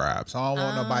I described. So I don't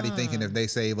want nobody thinking if they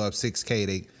save up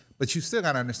 $6K, but you still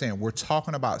gotta understand we're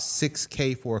talking about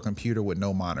 $6K for a computer with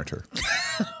no monitor.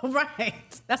 Right.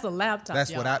 That's a laptop. That's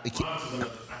y'all. without the key.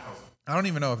 I don't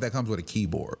even know if that comes with a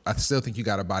keyboard. I still think you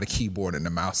gotta buy the keyboard and the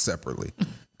mouse separately,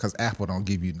 because Apple don't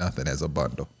give you nothing as a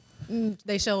bundle.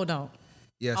 They sure don't.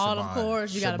 Yeah, All Siobhan. them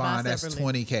cords, you gotta buy Siobhan,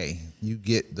 separately. that's $20K. You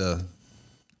get the.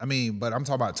 I mean, but I'm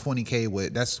talking about $20K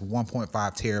with that's 1.5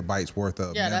 terabytes worth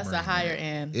of. Yeah, that's memory the higher in it.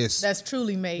 end. It's That's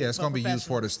truly made. Yeah, it's gonna be used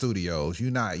for the studios.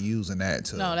 You're not using that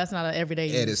to No, that's not an everyday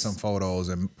edit use. some photos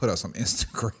and put up some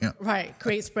Instagram. Right.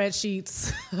 Create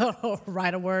spreadsheets,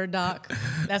 write a Word doc.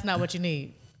 That's not what you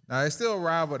need. Now it's still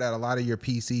rival that a lot of your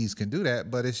PCs can do that,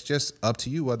 but it's just up to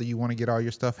you whether you want to get all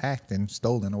your stuff hacked and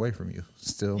stolen away from you.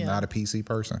 Still Yeah. not a PC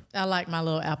person. I like my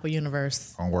little Apple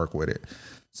universe. Gonna work with it.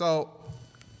 So,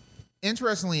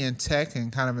 interestingly, in tech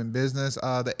and kind of in business,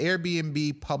 the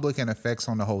Airbnb public and effects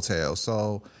on the hotel.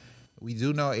 So, we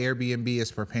do know Airbnb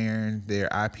is preparing their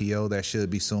IPO that should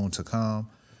be soon to come.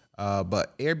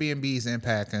 But Airbnb's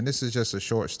impact, and this is just a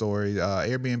short story,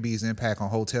 Airbnb's impact on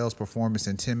hotels' performance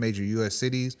in 10 major U.S.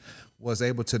 cities was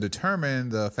able to determine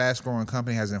the fast-growing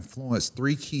company has influenced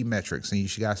 3 key metrics, and you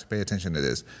should guys pay attention to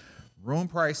this: room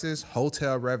prices,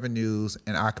 hotel revenues,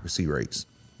 and occupancy rates.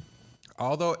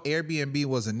 Although Airbnb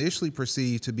was initially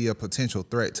perceived to be a potential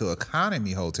threat to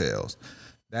economy hotels,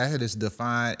 that is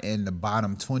defined in the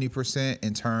bottom 20%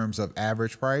 in terms of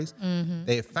average price.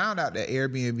 They found out that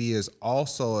Airbnb is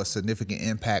also a significant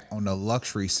impact on the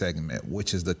luxury segment,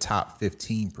 which is the top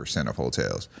 15% of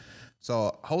hotels.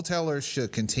 So hotelers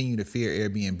should continue to fear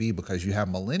Airbnb because you have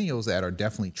millennials that are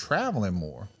definitely traveling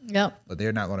more, Yep. but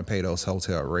they're not going to pay those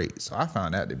hotel rates. So I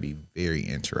found that to be very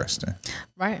interesting.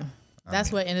 Right. That's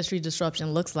what industry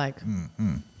disruption looks like.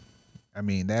 I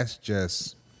mean, that's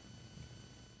just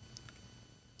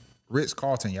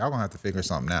Ritz-Carlton. Y'all gonna have to figure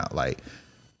something out. Like,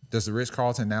 does the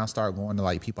Ritz-Carlton now start going to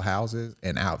like people's houses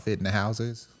and outfitting the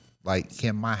houses? Like,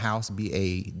 can my house be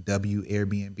a W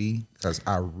Airbnb? Because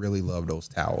I really love those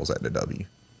towels at the W.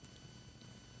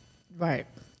 Right.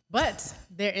 But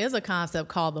there is a concept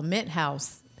called the Mint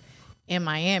House in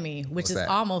Miami, which What's is that?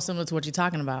 almost similar to what you're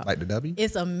talking about. Like the W?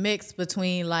 It's a mix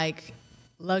between like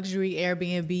luxury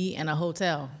Airbnb and a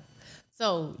hotel.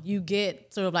 So you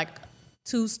get sort of like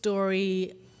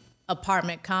 2-story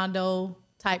apartment condo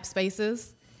type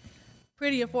spaces.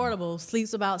 Pretty affordable.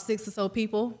 Sleeps about 6 or so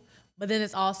people. But then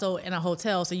it's also in a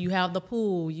hotel. So you have the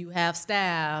pool, you have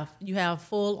staff, you have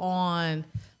full on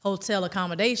hotel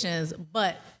accommodations,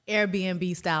 but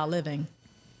Airbnb style living.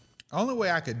 Only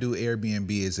way I could do Airbnb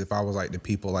is if I was like the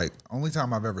people, like, only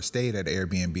time I've ever stayed at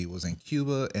Airbnb was in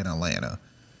Cuba and Atlanta.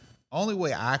 Only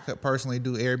way I could personally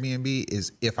do Airbnb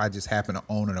is if I just happen to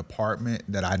own an apartment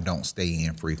that I don't stay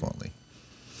in frequently.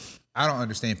 I don't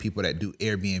understand people that do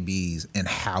Airbnbs in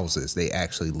houses they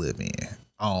actually live in.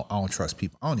 I don't trust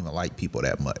people. I don't even like people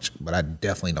that much, but I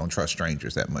definitely don't trust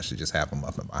strangers that much to just have them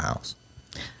up in my house.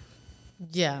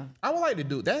 Yeah. I would like to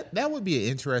do that. That would be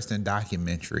an interesting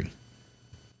documentary.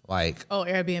 Like, Oh,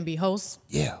 Airbnb hosts.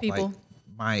 yeah, People. like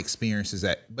my experience is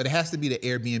that, but it has to be the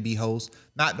Airbnb host,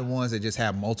 not the ones that just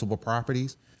have multiple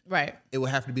properties. Right. It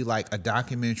would have to be like a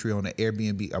documentary on the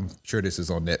Airbnb. I'm sure this is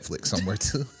on Netflix somewhere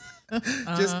too.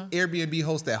 Just Airbnb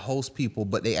hosts that host people,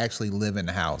 but they actually live in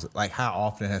the house. Like, how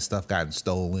often has stuff gotten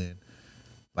stolen?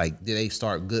 Like, did they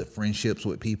start good friendships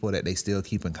with people that they still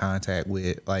keep in contact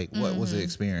with? Like, what was the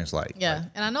experience like? Yeah. Like,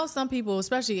 And I know some people,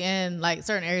 especially in like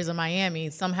certain areas of Miami,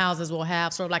 some houses will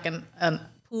have sort of like an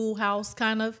pool house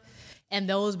kind of. And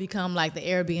those become like the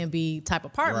Airbnb type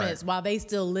apartments Right. while they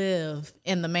still live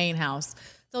in the main house.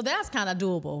 So that's kind of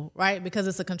doable, right? Because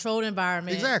it's a controlled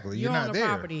environment. Exactly. You're on not the there.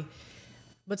 property.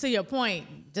 But to your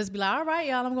point, just be like, all right,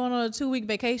 y'all, I'm going on a 2-week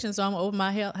vacation, so I'm going to open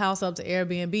my house up to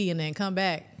Airbnb and then come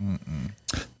back.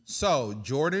 so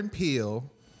Jordan Peele,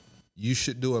 you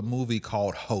should do a movie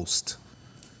called Host.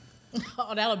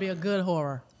 Oh, that'll be a good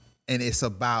horror. And it's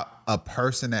about a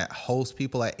person that hosts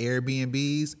people at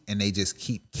Airbnbs and they just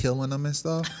keep killing them and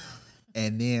stuff.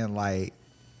 And then like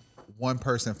one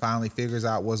person finally figures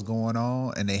out what's going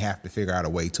on and they have to figure out a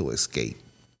way to escape.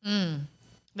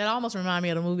 That almost reminds me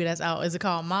of the movie that's out. Is it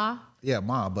called Ma? Yeah,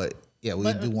 Mom, but yeah,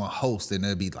 we do one Host and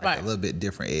there'll be like Right. a little bit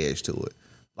different edge to it.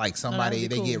 Like somebody, be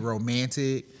they cool. get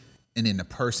romantic and then the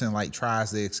person like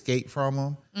tries to escape from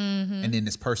them, and then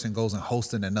this person goes and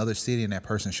hosts in another city, and that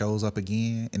person shows up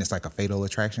again, and it's like a fatal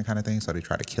attraction kind of thing. So they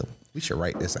try to kill him. We should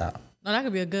write this out. No, that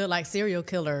could be a good like serial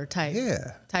killer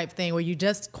type thing where you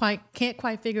just can't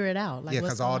quite figure it out. Like,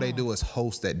 because all they do is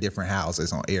host at different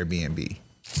houses on Airbnb.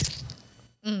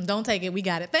 Don't take it. We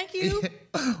got it. Thank you.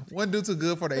 Wouldn't do too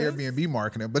good for the Airbnb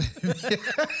marketing, but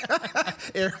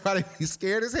everybody be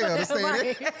scared as hell to say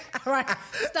that. Right.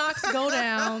 Stocks go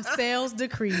down, sales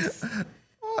decrease.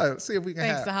 Let's see if we can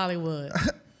Thanks to Hollywood. I'm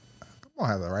going to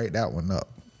have to write that one up.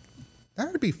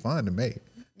 That would be fun to make.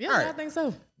 Yeah, right. I think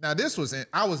so. Now,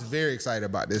 I was very excited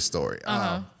about this story.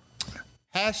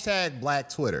 Hashtag Black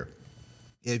Twitter.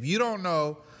 If you don't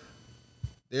know,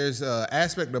 there's an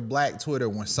aspect of Black Twitter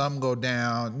when some go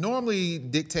down, normally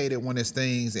dictated when it's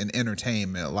things in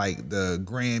entertainment, like the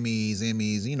Grammys,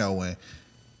 Emmys, when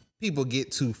people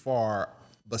get too far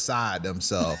beside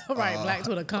themselves. Right, Black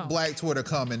Twitter come. Black Twitter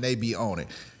come and they be on it.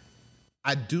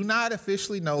 I do not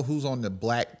officially know who's on the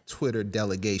Black Twitter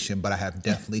delegation, but I have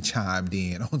definitely chimed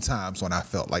in on times when I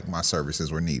felt like my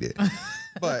services were needed.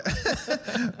 But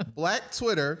Black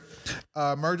Twitter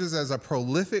emerges as a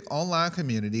prolific online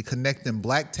community connecting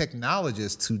Black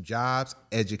technologists to jobs,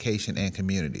 education, and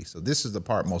community. So this is the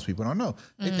part most people don't know.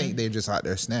 They think they're just out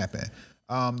there snapping.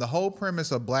 The whole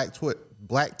premise of Black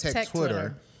Tech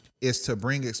Twitter is to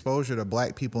bring exposure to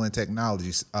Black people in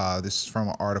technologies. This is from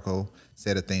an article,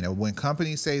 said a thing that when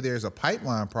companies say there's a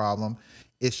pipeline problem,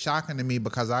 it's shocking to me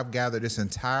because I've gathered this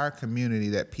entire community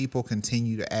that people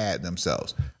continue to add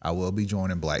themselves. I will be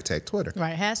joining Black Tech Twitter.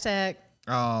 Right. Hashtag.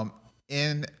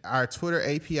 In our Twitter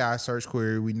API search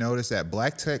query, we noticed that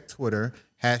Black Tech Twitter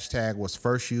hashtag was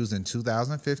first used in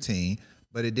 2015,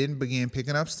 but it didn't begin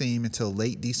picking up steam until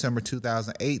late December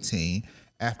 2018.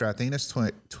 After I think this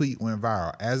tweet went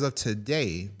viral. As of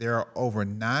today, there are over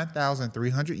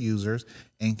 9,300 users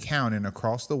and counting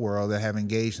across the world that have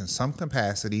engaged in some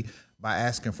capacity by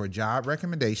asking for job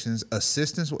recommendations,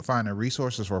 assistance with finding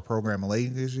resources for programming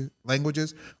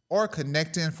languages, or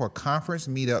connecting for conference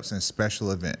meetups and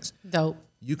special events. Dope.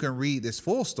 You can read this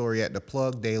full story at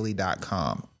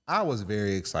theplugdaily.com. I was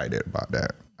very excited about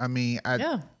that. I mean,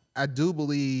 I do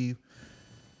believe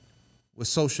with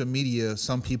social media,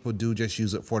 some people do just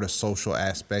use it for the social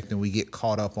aspect, and we get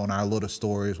caught up on our little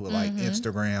stories with like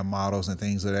Instagram models and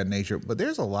things of that nature. But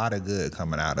there's a lot of good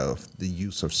coming out of the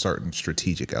use of certain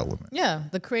strategic elements. Yeah,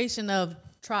 the creation of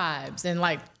tribes and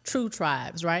like true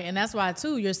tribes, right? And that's why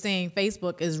too you're seeing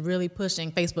Facebook is really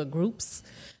pushing Facebook groups.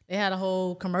 They had a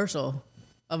whole commercial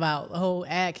about a whole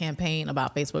ad campaign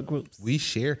about Facebook groups. We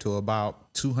share to about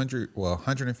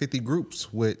 150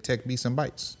 groups with Tech Beats and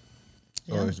Bytes.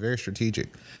 So it's very strategic.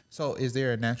 So is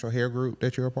there a natural hair group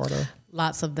that you're a part of?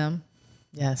 Lots of them.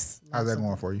 Yes. How's that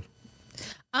going for you?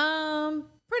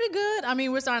 Pretty good. I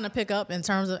mean, we're starting to pick up in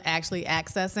terms of actually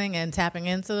accessing and tapping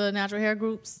into the natural hair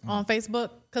groups on Facebook.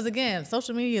 Because again,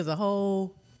 social media is a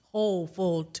whole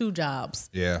full two jobs.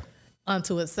 Yeah.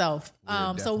 Unto itself.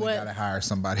 So what? Gotta hire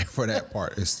somebody for that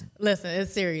part. Listen,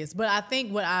 it's serious. But I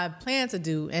think what I plan to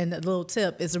do, and the little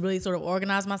tip, is to really sort of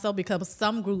organize myself because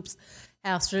some groups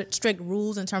have strict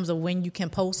rules in terms of when you can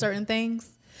post certain things.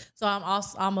 So I'm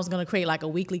almost going to create like a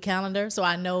weekly calendar so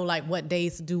I know like what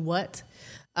days to do what.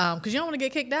 Because you don't want to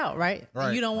get kicked out, right?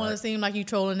 And you don't want to seem like you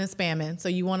trolling and spamming. So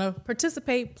you want to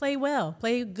participate, play well,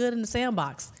 play good in the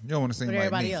sandbox. You don't want to seem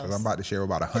like me because I'm about to share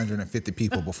about 150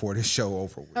 people before this show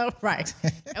over with. Oh, right.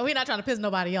 And we're not trying to piss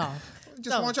nobody off.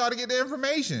 Just want y'all to get the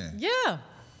information. Yeah.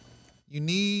 You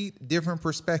need different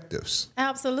perspectives.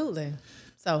 Absolutely.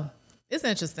 So it's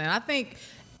interesting. I think,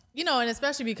 and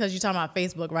especially because you're talking about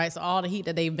Facebook, right? So all the heat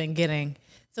that they've been getting.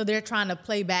 So they're trying to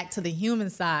play back to the human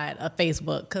side of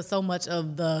Facebook because so much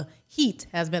of the heat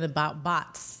has been about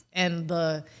bots and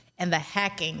the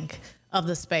hacking of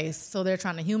the space. So they're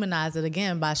trying to humanize it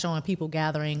again by showing people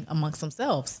gathering amongst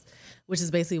themselves, which is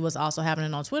basically what's also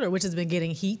happening on Twitter, which has been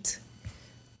getting heat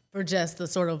for just the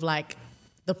sort of like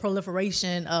the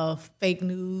proliferation of fake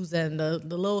news and the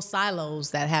little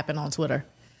silos that happen on Twitter.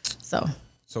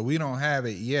 So we don't have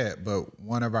it yet, but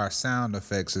one of our sound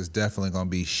effects is definitely going to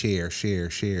be share.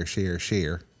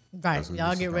 Right.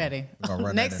 Y'all get ready.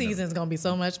 Next season's going to be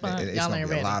so much fun. It's Y'all going ain't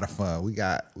to be ready. a lot of fun. We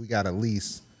got at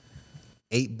least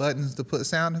 8 buttons to put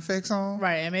sound effects on.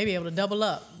 Right. And maybe able to double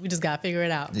up. We just got to figure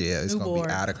it out. Yeah, it's going to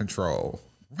be out of control.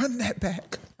 Run that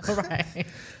back. All right.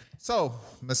 So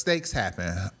mistakes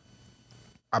happen.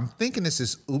 I'm thinking this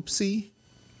is oopsie.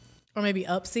 Or maybe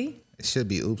upsie. It should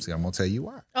be oopsie. I'm going to tell you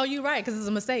why. Oh, you're right, because it's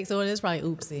a mistake. So it is probably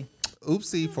oopsie.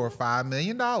 Oopsie for $5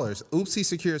 million. Oopsie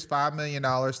secures $5 million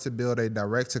to build a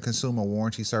direct-to-consumer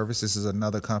warranty service. This is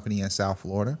another company in South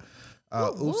Florida.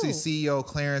 Oopsie CEO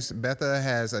Clarence Betha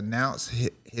has announced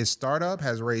his startup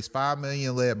has raised $5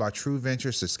 million, led by True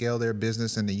Ventures, to scale their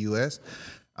business in the U.S.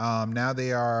 Now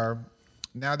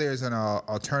there's an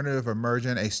alternative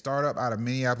emerging, a startup out of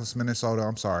Minneapolis, Minnesota.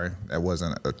 I'm sorry,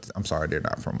 they're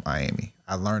not from Miami.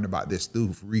 I learned about this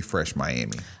through Refresh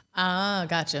Miami. Ah,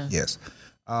 gotcha. Yes.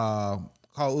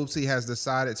 Called Oopsie has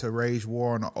decided to raise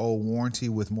war on the old warranty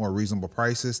with more reasonable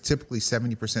prices, typically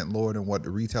 70% lower than what the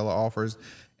retailer offers,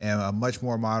 and a much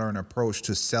more modern approach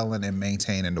to selling and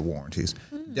maintaining the warranties.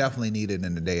 Definitely needed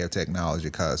in the day of technology,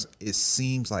 because it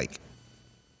seems like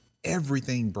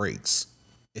everything breaks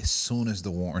as soon as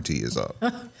the warranty is up.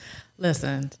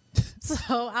 Listen,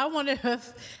 so I wonder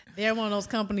if they're one of those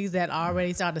companies that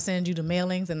already started to send you the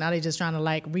mailings and now they're just trying to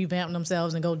like revamp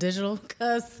themselves and go digital,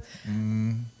 because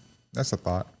That's a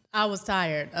thought. I was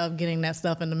tired of getting that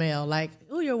stuff in the mail. Like,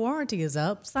 oh, your warranty is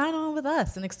up. Sign on with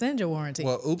us and extend your warranty.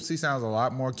 Well, Oopsie sounds a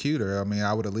lot more cuter. I mean,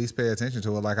 I would at least pay attention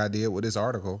to it like I did with this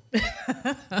article.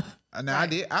 Now,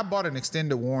 right. I bought an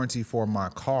extended warranty for my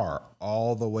car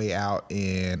all the way out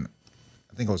in,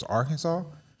 I think it was Arkansas,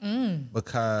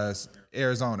 because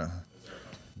Arizona.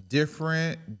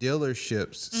 Different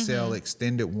dealerships sell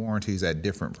extended warranties at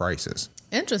different prices.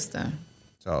 Interesting.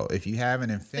 So if you have an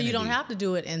Infiniti, so you don't have to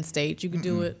do it in state. You can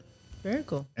do it. Very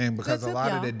cool. And because a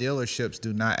lot of the dealerships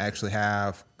do not actually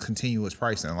have continuous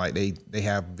pricing, like they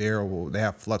have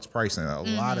flux pricing. A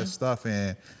lot of stuff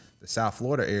in the South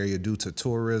Florida area due to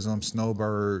tourism,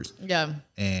 snowbirds. Yeah.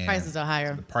 And prices are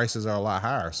higher. The prices are a lot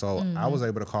higher. So I was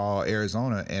able to call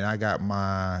Arizona and I got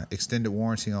my extended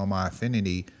warranty on my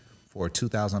Infiniti for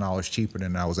 $2,000 cheaper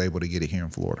than I was able to get it here in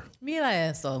Florida. Me and I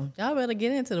asked, so y'all better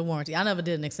get into the warranty. I never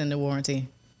did an extended warranty.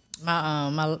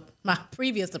 My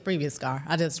previous car,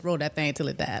 I just rode that thing till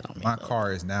it died on me. My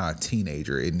car is now a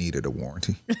teenager. It needed a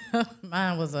warranty.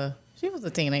 She was a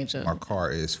teenager. My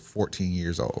car is 14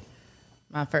 years old.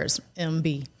 My first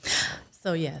MB.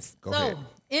 So yes. Go ahead.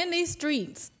 In these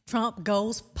streets, Trump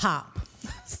goes pop.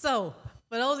 So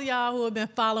for those of y'all who have been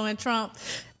following Trump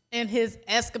and his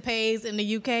escapades in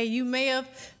the UK, you may have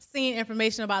seen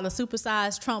information about the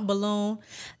supersized Trump balloon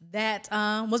that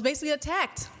was basically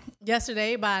attacked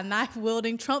yesterday by a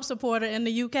knife-wielding Trump supporter in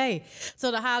the UK.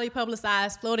 So the highly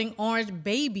publicized floating orange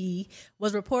baby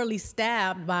was reportedly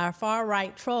stabbed by a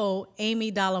far-right troll,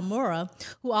 Amy Dalamura,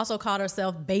 who also called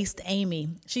herself Based Amy.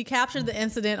 She captured the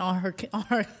incident on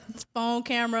her phone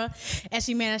camera, and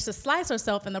she managed to slice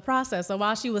herself in the process. So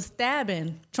while she was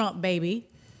stabbing Trump baby,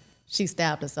 she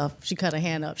stabbed herself. She cut her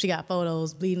hand up. She got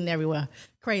photos bleeding everywhere.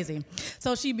 Crazy.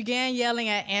 So she began yelling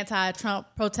at anti-Trump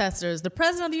protesters. The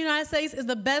president of the United States is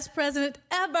the best president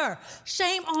ever.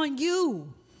 Shame on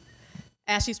you.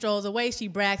 As she strolls away, she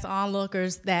brags to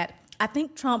onlookers that I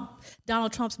think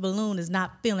Donald Trump's balloon is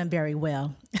not feeling very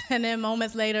well. And then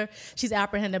moments later, she's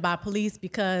apprehended by police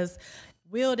because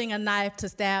wielding a knife to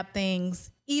stab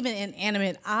things, even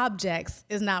inanimate objects,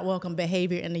 is not welcome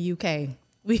behavior in the UK.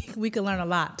 We could learn a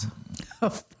lot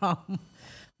from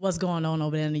what's going on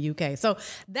over there in the UK. So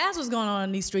that's what's going on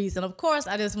in these streets. And of course,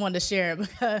 I just wanted to share it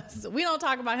because we don't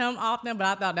talk about him often, but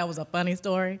I thought that was a funny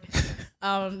story.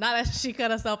 Not that she cut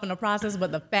herself in the process,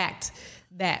 but the fact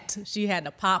that she had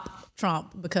to pop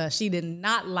Trump because she did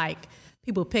not like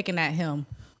people picking at him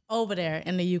over there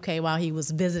in the UK while he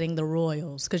was visiting the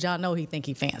royals, because y'all know he think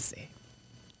he fancy.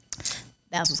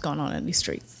 That's what's going on in these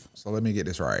streets. So let me get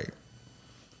this right.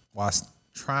 While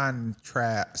trying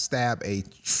to stab a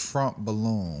Trump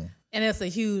balloon. And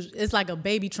it's like a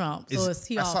baby Trump. So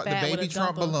he all fat the baby with a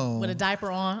Trump balloon with a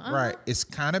diaper on. Uh-huh. Right. It's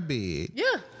kind of big.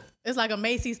 Yeah. It's like a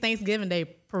Macy's Thanksgiving Day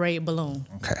parade balloon.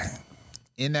 Okay.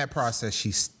 In that process,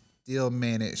 she still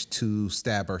managed to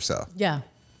stab herself. Yeah.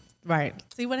 Right.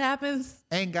 See what happens?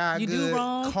 Ain't God you good? Do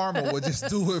wrong. Karma will just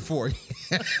do it for you.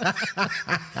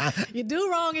 You do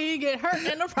wrong and you get hurt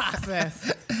in the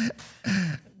process.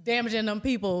 Damaging them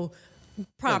people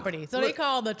property. So they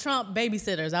call the Trump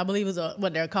babysitters, I believe is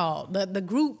what they're called. The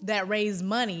group that raised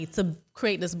money to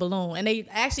create this balloon. And they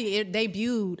actually it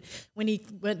debuted when he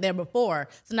went there before.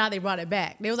 So now they brought it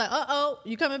back. They was like,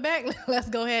 you coming back? Let's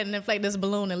go ahead and inflate this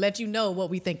balloon and let you know what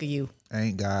we think of you.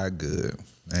 Ain't God good.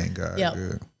 Ain't God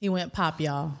good. He went pop,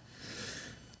 y'all.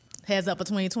 Heads up for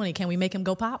 2020. Can we make him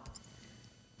go pop?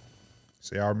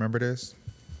 So y'all remember this?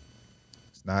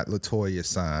 It's not LaToya's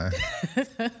sign.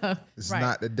 It's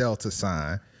not the Delta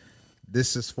sign.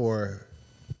 This is for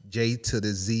J to the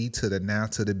Z to the now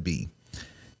to the B.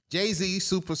 Jay-Z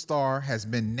superstar has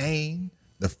been named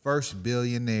the first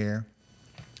billionaire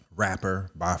rapper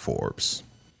by Forbes.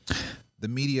 The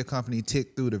media company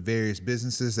ticked through the various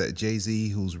businesses that Jay-Z,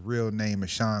 whose real name is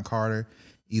Sean Carter,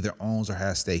 either owns or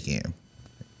has stake in.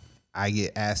 I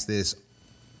get asked this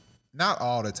not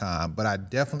all the time, but I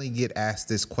definitely get asked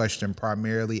this question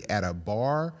primarily at a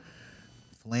bar,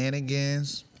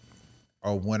 Flanagan's,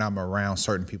 or when I'm around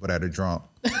certain people that are drunk.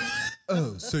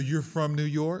 Oh, so you're from New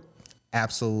York?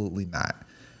 Absolutely not.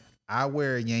 I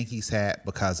wear a Yankees hat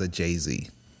because of Jay-Z.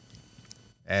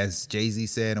 As Jay-Z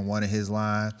said in one of his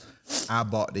lines, I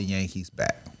bought the Yankees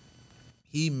back.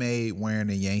 He made wearing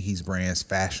the Yankees brands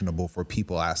fashionable for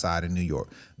people outside of New York.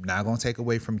 I'm not going to take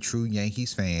away from true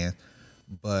Yankees fans,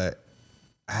 but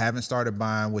I haven't started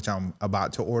buying, which I'm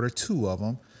about to order 2 of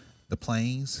them, the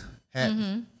Plains hat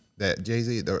that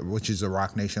Jay-Z, which is the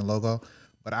Rock Nation logo.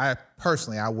 But I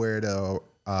wear the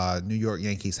New York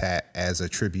Yankees hat as a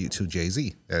tribute to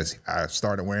Jay-Z. I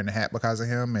started wearing the hat because of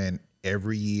him, and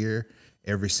every year,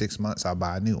 every 6 months, I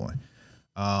buy a new one.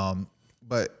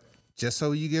 But just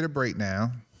so you get a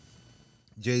breakdown,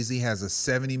 Jay-Z has a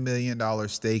 $70 million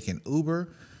stake in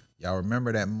Uber. Y'all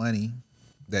remember that money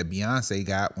that Beyonce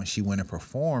got when she went and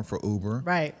performed for Uber.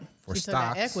 Right. For she stocks.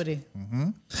 Took that equity. Mm-hmm.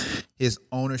 His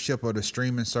ownership of the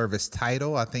streaming service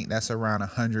Tidal, I think that's around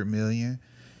 $100 million.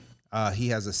 He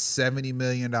has a $70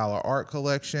 million art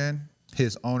collection.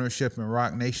 His ownership in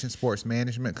Rock Nation Sports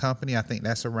Management Company, I think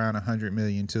that's around $100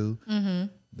 million too. Mm-hmm.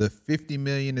 The $50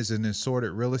 million is in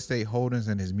assorted real estate holdings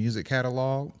in his music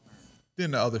catalog.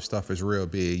 Then the other stuff is real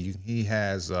big. He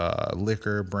has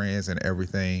liquor brands and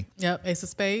everything. Yep, Ace of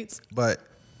Spades. But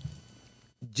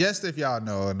just if y'all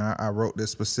know, and I wrote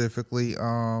this specifically,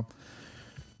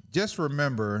 just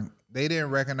remember they didn't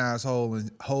recognize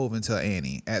Hove until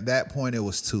Annie. At that point, it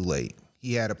was too late.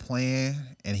 He had a plan,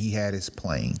 and he had his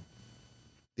plane,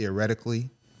 theoretically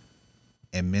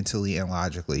and mentally and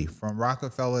logically. From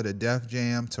Rockefeller to Def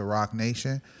Jam to Rock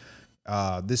Nation,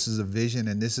 this is a vision,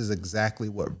 and this is exactly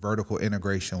what vertical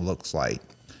integration looks like.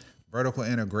 Vertical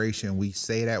integration, we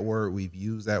say that word, we've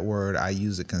used that word, I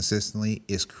use it consistently,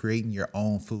 is creating your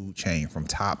own food chain from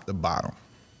top to bottom.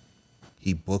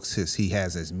 He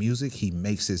has his music, he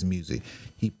makes his music.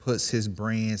 He puts his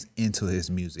brands into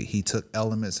his music. He took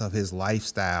elements of his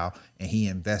lifestyle and he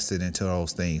invested into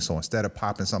those things. So instead of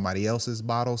popping somebody else's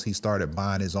bottles, he started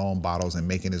buying his own bottles and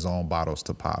making his own bottles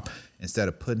to pop. Instead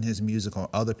of putting his music on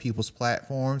other people's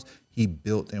platforms, he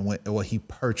built and he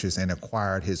purchased and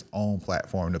acquired his own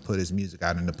platform to put his music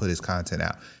out and to put his content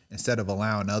out. Instead of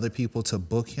allowing other people to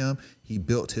book him, he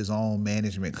built his own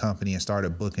management company and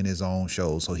started booking his own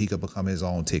shows so he could become his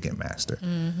own ticket master.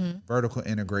 Mm-hmm. Vertical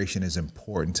integration is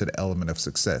important to the element of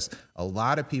success. A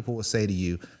lot of people will say to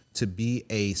you, to be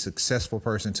a successful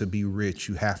person, to be rich,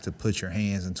 you have to put your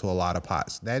hands into a lot of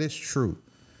pots. That is true.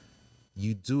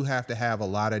 You do have to have a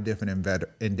lot of different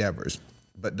endeavors,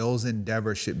 but those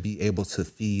endeavors should be able to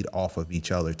feed off of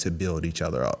each other to build each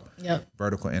other up. Yep.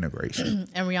 Vertical integration.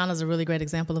 And Rihanna's a really great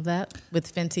example of that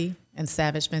with Fenty and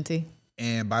Savage Fenty.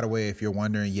 And by the way, if you're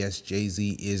wondering, yes,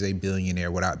 Jay-Z is a billionaire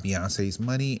without Beyonce's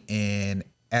money. And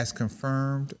as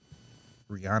confirmed,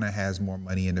 Rihanna has more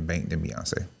money in the bank than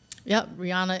Beyonce. Yep.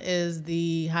 Rihanna is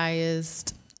the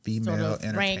highest female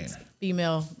ranked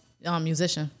female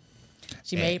musician.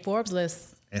 She made Forbes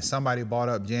lists. And somebody bought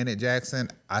up Janet Jackson.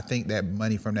 I think that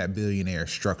money from that billionaire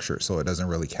is structured, so it doesn't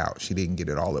really count. She didn't get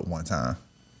it all at one time.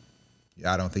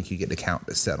 I don't think you get to count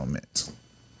the settlements.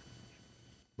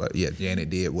 But yeah, Janet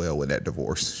did well with that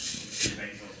divorce.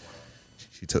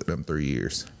 She took them 3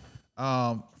 years.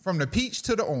 From the peach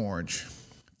to the orange.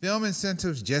 Film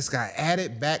incentives just got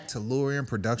added back to Lurian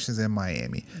Productions in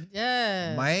Miami.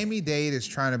 Yeah. Miami-Dade is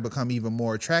trying to become even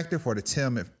more attractive for the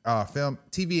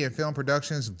TV and film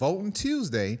productions, voting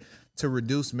Tuesday to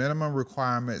reduce minimum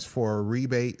requirements for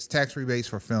tax rebates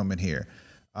for filming here.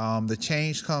 The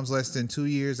change comes less than 2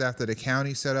 years after the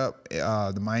county set up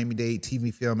the Miami-Dade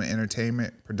TV, film, and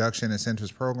entertainment production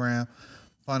incentives program,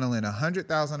 funneling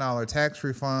 $100,000 tax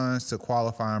refunds to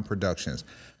qualifying productions.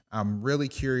 I'm really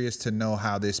curious to know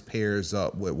how this pairs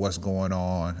up with what's going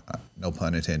on. No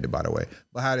pun intended, by the way.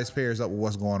 But how this pairs up with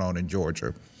what's going on in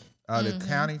Georgia. The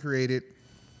county created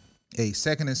a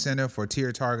second incentive for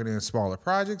tier targeting of smaller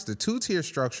projects. The 2-tier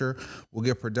structure will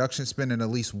give production spending at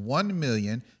least $1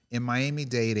 million in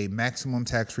Miami-Dade a maximum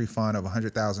tax refund of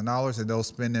 $100,000, and those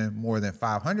spending more than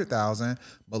 $500,000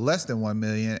 but less than $1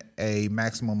 million a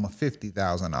maximum of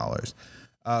 $50,000.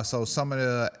 So some of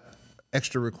the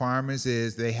extra requirements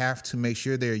is they have to make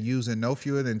sure they're using no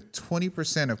fewer than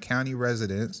 20% of county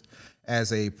residents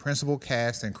as a principal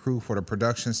cast and crew for the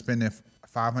production, spending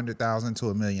 $500,000 to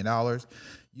 $1 million,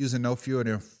 using no fewer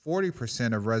than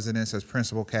 40% of residents as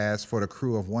principal cast for the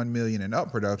crew of $1 million and up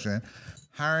production,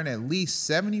 hiring at least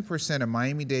 70% of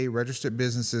Miami-Dade registered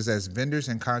businesses as vendors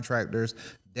and contractors,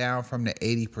 down from the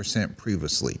 80%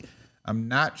 previously. I'm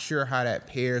not sure how that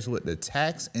pairs with the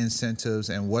tax incentives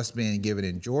and what's being given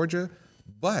in Georgia,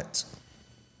 but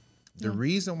the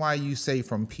reason why you say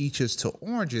from peaches to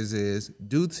oranges is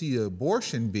due to the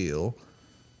abortion bill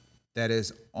that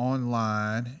is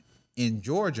online in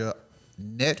Georgia.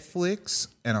 Netflix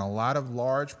and a lot of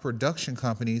large production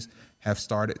companies have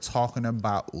started talking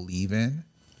about leaving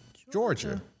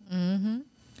Georgia. Mm-hmm.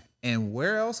 And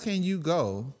where else can you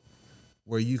go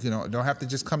where you don't have to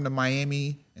just come to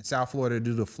Miami and South Florida to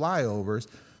do the flyovers,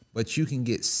 but you can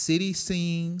get city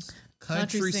scenes,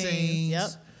 country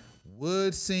scenes,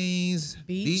 wood scenes,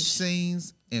 beach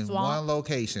scenes in one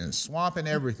location, swamp and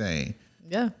everything.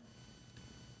 Yeah.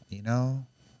 You know,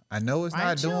 I know it's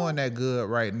not doing that good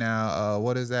right now.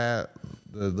 What is that?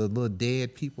 The little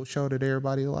dead people show that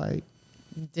everybody like?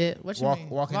 What you mean?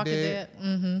 Walking Dead?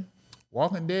 Mm-hmm.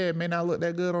 Walking Dead may not look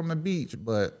that good on the beach,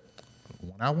 but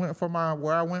when I went for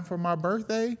my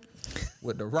birthday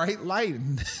with the right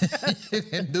lighting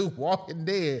and do Walking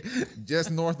Dead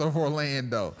just north of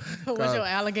Orlando. What's your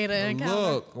alligator encounter?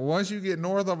 Look, once you get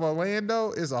north of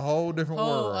Orlando, it's a whole different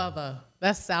world.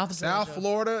 That's South Georgia. South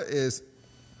Florida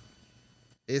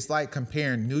it's like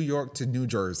comparing New York to New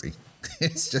Jersey.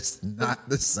 It's just not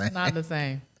the same. Not the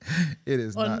same. It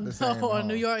is not the same. Or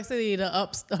New York City to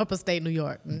upper state New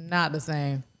York. Not the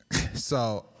same.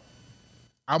 So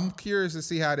I'm curious to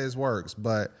see how this works.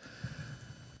 But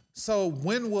so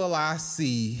when will I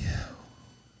see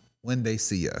when they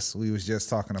see us? We was just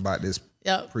talking about this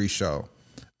pre-show.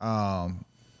 From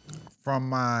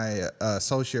my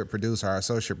associate producer,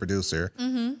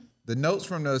 mm-hmm. The notes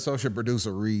from the associate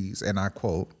producer reads, and I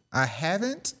quote, "I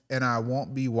haven't and I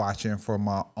won't be watching for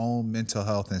my own mental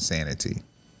health and sanity.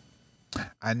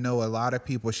 I know a lot of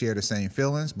people share the same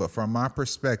feelings, but from my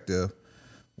perspective,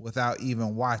 without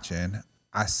even watching,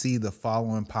 I see the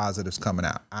following positives coming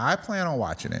out. I plan on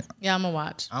watching it. Yeah, I'm going to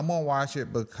watch. I'm going to watch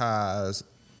it because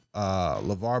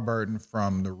LeVar Burton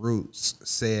from The Roots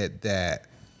said that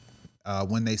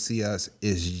When They See Us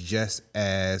is just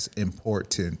as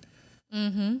important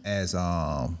as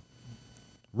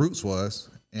Roots was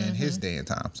in his day and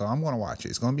time. So I'm going to watch it.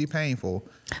 It's going to be painful.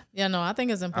 Yeah, no, I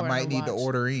think it's important. I might need to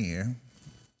order in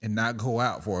and not go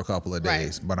out for a couple of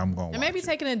days, but I'm going to watch it. And maybe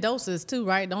take it in doses too,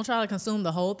 right? Don't try to consume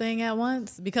the whole thing at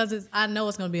once because I know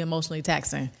it's going to be emotionally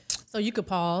taxing. So you could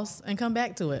pause and come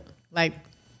back to it. Like,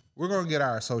 we're going to get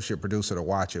our associate producer to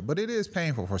watch it, but it is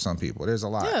painful for some people. There's a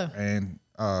lot. Yeah. And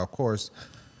of course,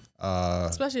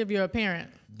 especially if you're a parent.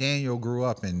 Daniel grew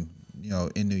up in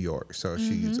New York, so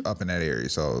she's up in that area.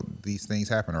 So these things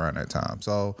happen around that time.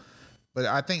 So, but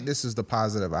I think this is the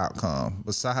positive outcome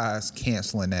besides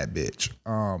canceling that bitch.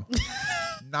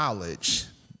 Knowledge.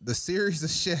 The series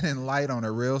is shedding light on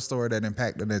a real story that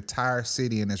impacted the entire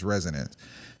city and its residents.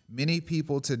 Many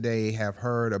people today have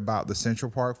heard about the Central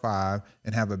Park Five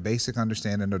and have a basic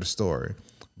understanding of the story.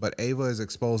 But Ava is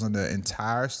exposing the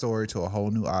entire story to a whole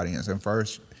new audience. And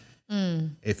first,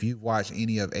 if you watch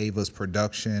any of Ava's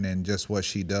production and just what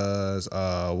she does,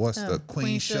 the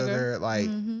Queen Sugar, like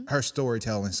her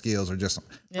storytelling skills are just,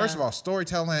 first of all,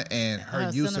 storytelling and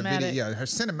her use of video, her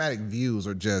cinematic views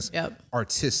are just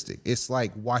artistic. It's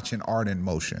like watching art in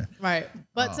motion. Right.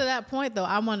 But to that point though,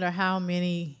 I wonder how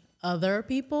many other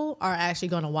people are actually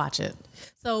going to watch it.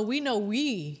 So we know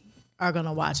we are going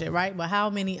to watch it, right? But how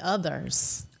many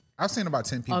others? I've seen about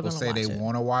 10 people say they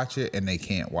want to watch it and they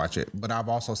can't watch it. But I've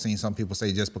also seen some people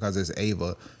say just because it's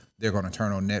Ava, they're going to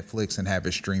turn on Netflix and have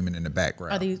it streaming in the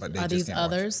background. Are these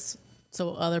others?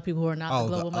 So other people who are not the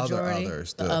global majority?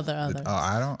 The other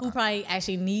others. Who probably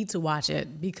actually need to watch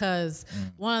it because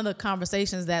one of the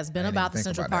conversations that's been about the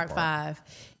Central Park Five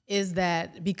is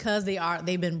that because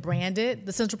they've been branded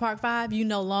the Central Park Five, you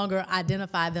no longer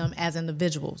identify them as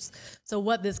individuals. So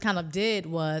what this kind of did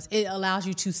was it allows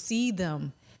you to see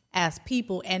them as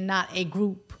people and not a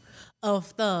group of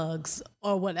thugs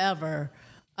or whatever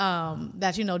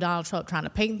that Donald Trump trying to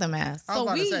paint them as. I was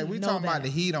about to say, we talking about the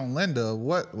heat on Linda.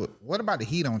 What about the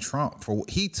heat on Trump?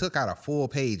 He took out a full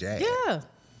page ad. Yeah.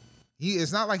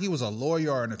 It's not like he was a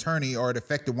lawyer or an attorney or it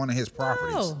affected one of his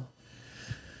properties. No.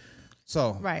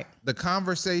 So the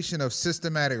conversation of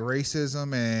systematic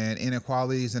racism and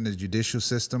inequalities in the judicial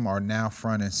system are now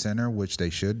front and center, which they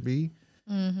should be.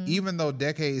 Even though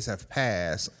decades have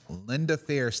passed, Linda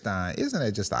Fairstein, isn't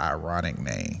that just an ironic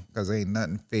name? Because ain't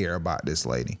nothing fair about this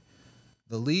lady.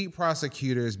 The lead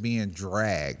prosecutor is being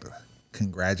dragged.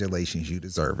 Congratulations, you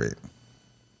deserve it.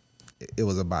 It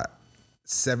was about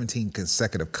 17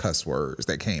 consecutive cuss words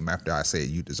that came after I said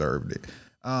you deserved it.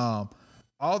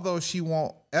 Although she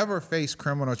won't ever face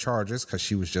criminal charges because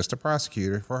she was just a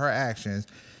prosecutor for her actions,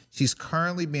 She's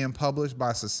currently being published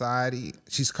by society.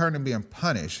 She's currently being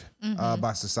punished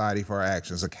by society for her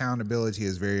actions. Accountability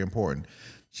is very important.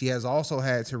 She has also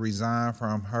had to resign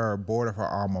from her board of her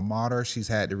alma mater. She's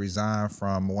had to resign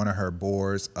from one of her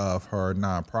boards of her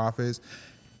nonprofits.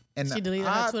 And She deleted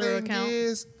the her odd Twitter thing account?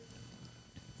 is,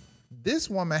 this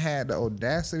woman had the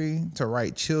audacity to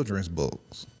write children's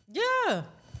books. Yeah.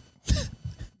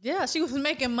 Yeah, she was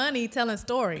making money telling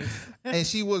stories. And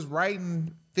she was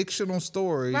writing fictional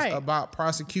stories Right. about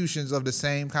prosecutions of the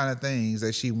same kind of things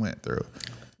that she went through.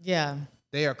 Yeah.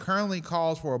 They are currently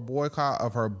calls for a boycott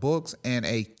of her books, and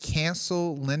a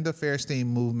cancel Linda Fairstein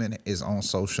movement is on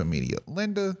social media.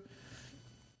 Linda,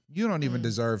 you don't even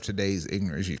deserve today's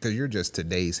ignorance because you're just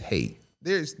today's hate.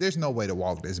 There's no way to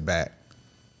walk this back.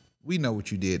 We know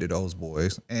what you did to those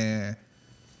boys, and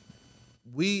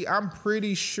I'm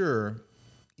pretty sure,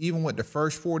 even with the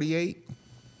first 48,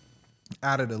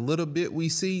 out of the little bit we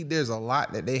see, there's a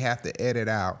lot that they have to edit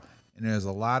out. And there's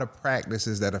a lot of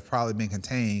practices that have probably been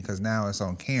contained because now it's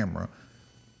on camera.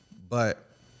 But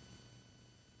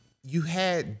you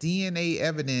had DNA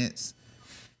evidence.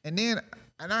 And then,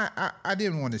 and I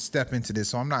didn't want to step into this,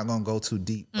 so I'm not going to go too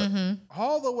deep. But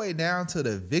all the way down to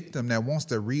the victim that wants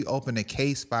to reopen the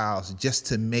case files just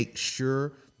to make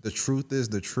sure the truth is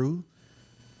the truth.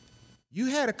 You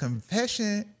had a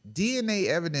confession, DNA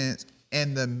evidence,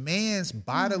 and the man's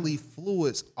bodily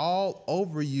fluids all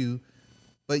over you,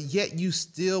 but yet you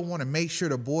still want to make sure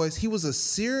the boys, he was a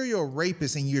serial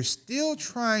rapist, and you're still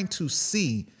trying to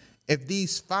see if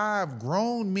these 5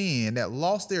 grown men that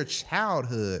lost their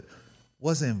childhood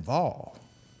was involved.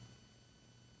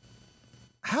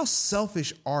 How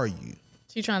selfish are you?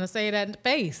 She trying to say that in the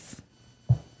face.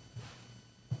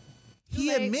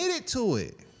 He admitted to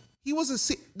it. He was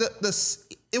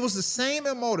it was the same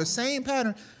MO, the same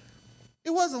pattern. It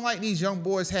wasn't like these young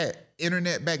boys had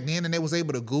internet back then and they was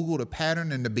able to Google the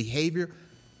pattern and the behavior.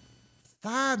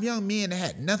 5 young men that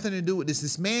had nothing to do with this.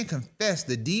 This man confessed.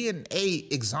 The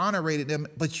DNA exonerated them,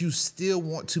 but you still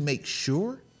want to make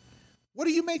sure? What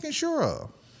are you making sure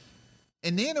of?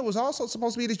 And then it was also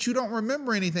supposed to be that you don't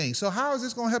remember anything. So how is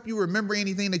this going to help you remember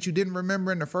anything that you didn't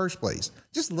remember in the first place?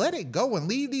 Just let it go and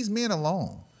leave these men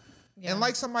alone. Yeah. And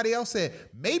like somebody else said,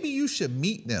 maybe you should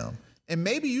meet them. And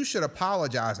maybe you should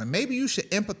apologize, and maybe you should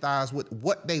empathize with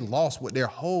what they lost with their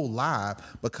whole life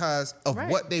because of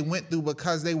what they went through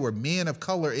because they were men of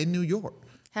color in New York.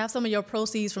 Have some of your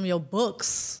proceeds from your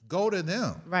books. Go to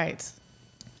them. Right.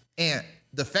 And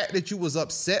the fact that you was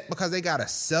upset because they got a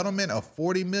settlement of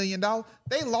 $40 million,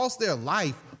 they lost their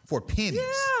life for pennies.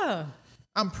 Yeah.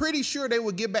 I'm pretty sure they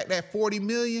would give back that $40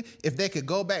 million if they could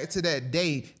go back to that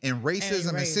day and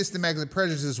racism and systematic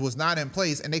prejudice was not in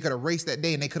place, and they could erase that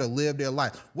day and they could have lived their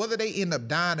life. Whether they end up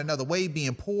dying another way,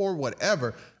 being poor,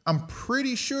 whatever, I'm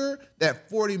pretty sure that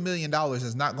 $40 million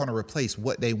is not going to replace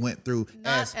what they went through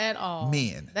not at all.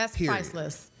 Men. That's period.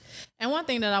 priceless. And one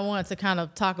thing that I wanted to kind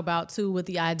of talk about too with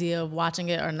the idea of watching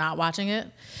it or not watching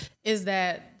it is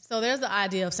that, so there's the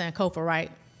idea of Sankofa, right?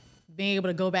 Being able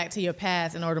to go back to your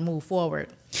past in order to move forward.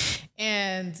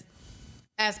 And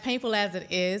as painful as it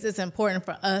is, it's important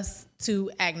for us to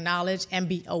acknowledge and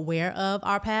be aware of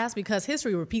our past because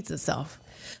history repeats itself.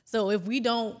 So if we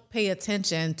don't pay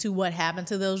attention to what happened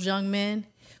to those young men,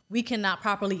 we cannot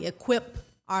properly equip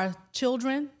our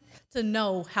children to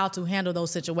know how to handle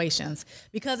those situations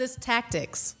because it's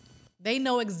tactics. They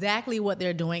know exactly what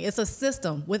they're doing. It's a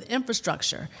system with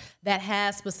infrastructure that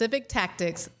has specific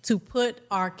tactics to put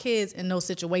our kids in those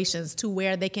situations to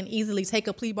where they can easily take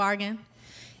a plea bargain.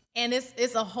 And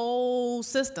it's a whole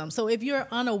system. So if you're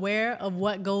unaware of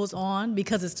what goes on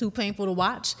because it's too painful to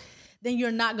watch, then you're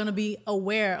not going to be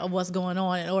aware of what's going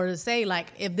on in order to say, like,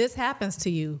 if this happens to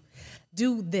you,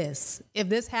 do this. If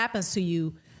this happens to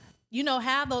you, you know,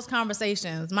 have those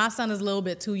conversations. My son is a little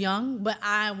bit too young, but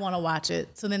I want to watch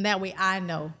it. So then that way I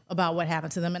know about what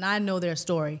happened to them and I know their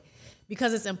story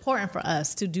because it's important for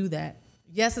us to do that.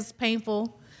 Yes, it's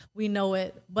painful. We know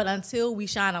it. But until we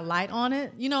shine a light on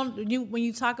it, you know, when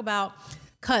you talk about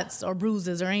cuts or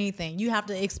bruises or anything, you have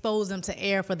to expose them to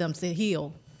air for them to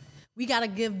heal. We got to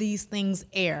give these things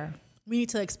air. We need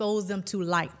to expose them to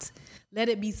light. Let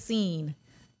it be seen.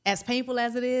 As painful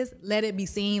as it is, let it be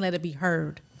seen, let it be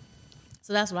heard.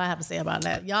 So that's what I have to say about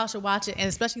that. Y'all should watch it, and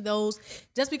especially those,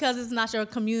 just because it's not your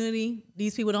community,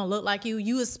 these people don't look like you,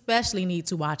 you especially need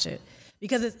to watch it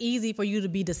because it's easy for you to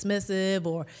be dismissive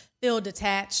or feel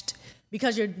detached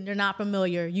because you're not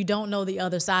familiar. You don't know the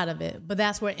other side of it, but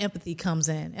that's where empathy comes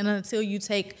in. And until you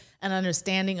take an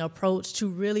understanding approach to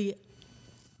really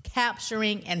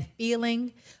capturing and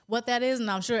feeling what that is. And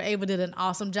I'm sure Ava did an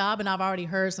awesome job. And I've already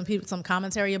heard some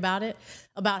commentary about it,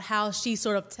 about how she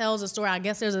sort of tells a story. I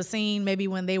guess there's a scene maybe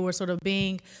when they were sort of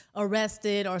being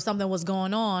arrested or something was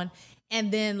going on. And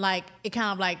then like it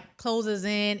kind of like closes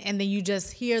in and then you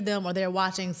just hear them or they're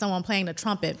watching someone playing the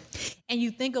trumpet. And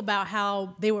you think about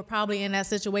how they were probably in that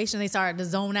situation. They started to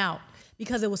zone out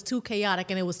because it was too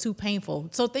chaotic and it was too painful.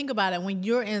 So think about it when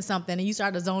you're in something and you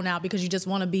start to zone out because you just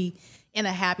want to be in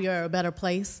a happier or a better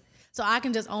place. So I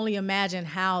can just only imagine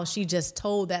how she just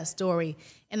told that story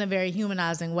in a very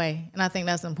humanizing way. And I think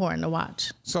that's important to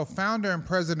watch. So founder and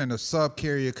president of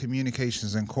Subcarrier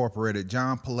Communications Incorporated,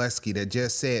 John Pileski, that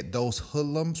just said those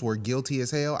hoodlums were guilty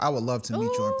as hell. I would love to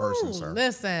meet you in person, sir.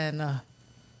 Listen.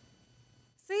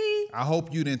 See? I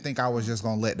hope you didn't think I was just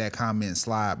going to let that comment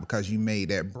slide because you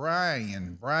made that.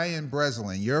 Brian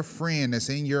Breslin, your friend that's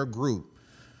in your group,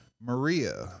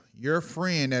 Maria, your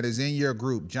friend that is in your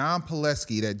group, John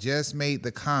Pileski, that just made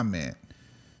the comment,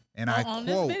 and I on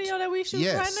quote, this video that we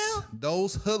shoot right now?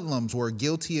 Those hoodlums were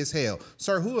guilty as hell.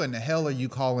 Sir, who in the hell are you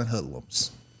calling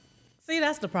hoodlums? See,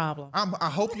 that's the problem. I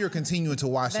hope you're continuing to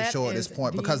watch the show at this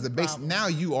point because now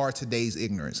you are today's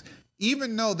ignorance.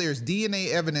 Even though there's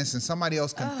DNA evidence and somebody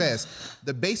else confessed,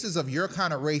 the basis of your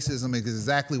kind of racism is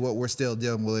exactly what we're still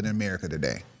dealing with in America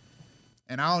today.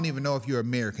 And I don't even know if you're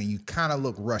American. You kind of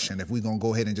look Russian if we're going to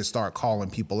go ahead and just start calling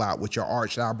people out with your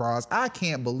arched eyebrows. I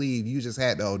can't believe you just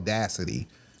had the audacity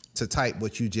to type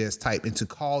what you just typed and to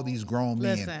call these grown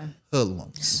men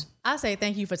hoodlums. I say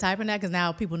thank you for typing that because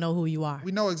now people know who you are.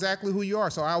 We know exactly who you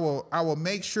are. So I will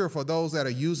make sure for those that are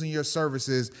using your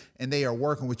services and they are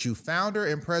working with you, founder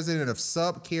and president of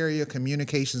Subcarrier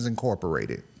Communications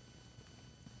Incorporated.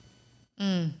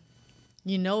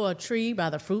 You know a tree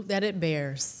by the fruit that it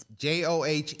bears.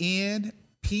 JOHNPALESKI.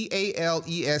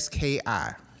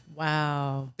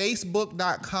 Wow.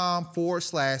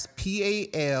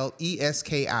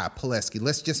 Facebook.com/PALESKI. Pileski.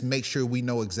 Let's just make sure we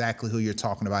know exactly who you're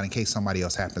talking about in case somebody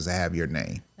else happens to have your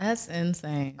name. That's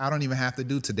insane. I don't even have to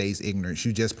do today's ignorance.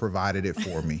 You just provided it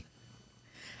for me.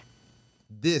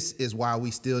 This is why we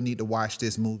still need to watch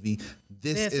this movie.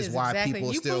 This is why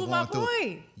people are still going through.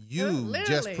 Point. You Literally.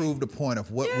 just proved the point of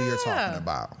what we are talking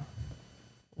about.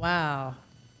 Wow.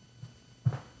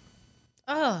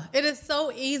 Oh, it is so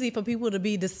easy for people to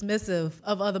be dismissive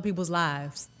of other people's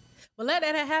lives. But let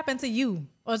that happen to you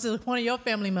or to one of your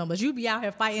family members. You be out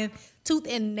here fighting tooth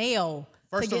and nail.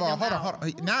 First of all, hold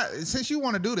on. Now, since you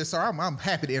want to do this, sir, I'm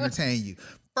happy to entertain you.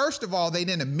 First of all, they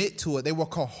didn't admit to it. They were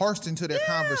coerced into their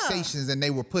conversations and they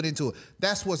were put into it.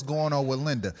 That's what's going on with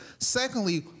Linda.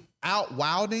 Secondly, out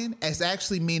wilding as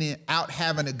actually meaning out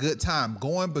having a good time.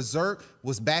 Going berserk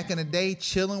was back in the day,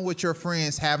 chilling with your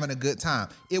friends, having a good time.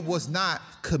 It was not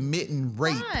committing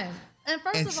rape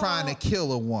and trying to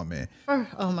kill a woman.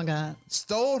 Oh my God.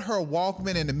 Stole her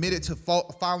Walkman and admitted to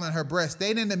following her breast.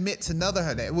 They didn't admit to none of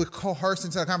her that. We're coerced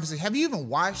into a conversation. Have you even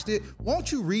watched it?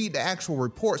 Won't you read the actual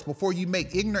reports before you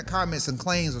make ignorant comments and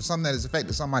claims of something that has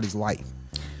affected somebody's life?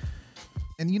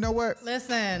 And you know what?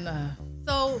 Listen,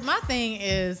 so my thing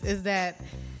is that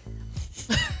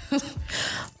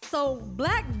so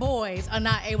black boys are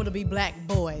not able to be black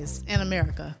boys in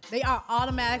America. They are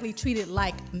automatically treated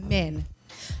like men.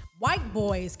 White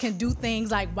boys can do things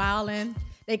like wilding.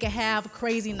 They can have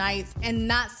crazy nights and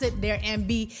not sit there and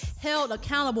be held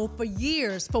accountable for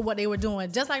years for what they were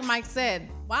doing. Just like Mike said,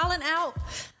 wilding out.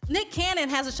 Nick Cannon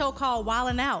has a show called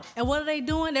Wilding Out. And what are they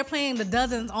doing? They're playing the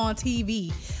dozens on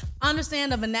TV.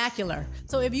 Understand the vernacular.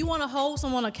 So if you want to hold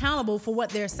someone accountable for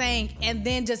what they're saying and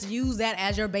then just use that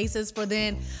as your basis for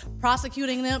then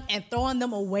prosecuting them and throwing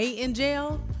them away in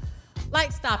jail,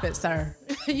 like, stop it, sir.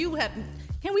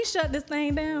 Can we shut this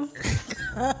thing down?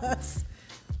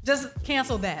 Just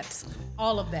cancel that.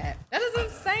 All of that. That is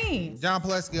insane. John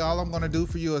Pileski, all I'm going to do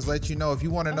for you is let you know, if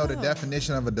you want to know the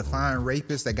definition of a defined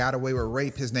rapist that got away with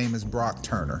rape, his name is Brock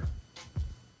Turner.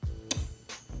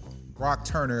 Brock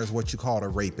Turner is what you call a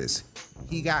rapist.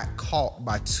 He got caught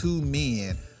by two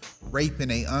men raping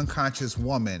an unconscious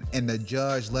woman, and the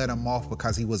judge let him off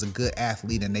because he was a good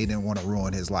athlete and they didn't want to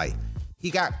ruin his life. He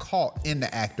got caught in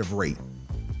the act of rape.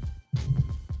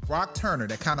 Brock Turner,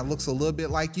 that kind of looks a little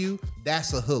bit like you,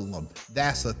 that's a hoodlum.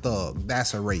 That's a thug.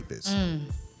 That's a rapist.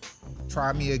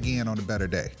 Try me again on a better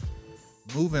day.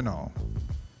 Moving on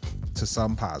to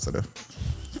something positive.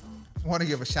 I want to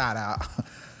give a shout out.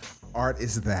 Art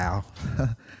is thou.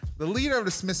 The leader of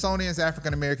the Smithsonian's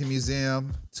African American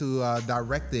Museum to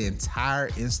direct the entire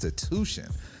institution.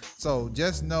 So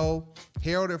just know,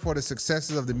 heralded for the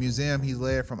successes of the museum he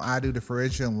led from I Do to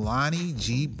fruition, Lonnie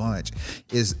G. Bunch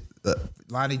is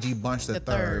Lonnie G. Bunch the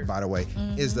third, by the way,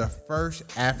 is the first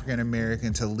African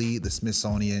American to lead the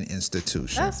Smithsonian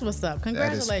Institution. That's what's up.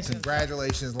 Congratulations.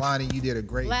 Congratulations, Lonnie. You did a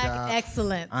great Black job.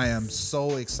 excellence. I am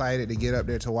so excited to get up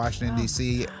there to Washington,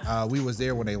 D.C. We was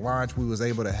there when they launched. We was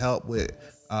able to help with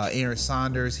Aaron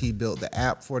Saunders. He built the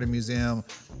app for the museum.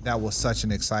 That was such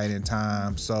an exciting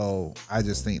time. So I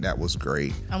just think that was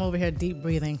great. I'm over here deep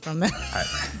breathing from that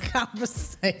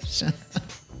conversation.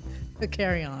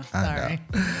 Carry on. Sorry.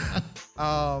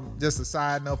 Just a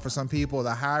side note for some people,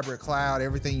 the hybrid cloud,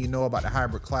 everything you know about the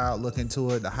hybrid cloud, look into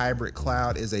it. The hybrid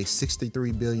cloud is a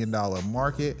 $63 billion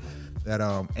market that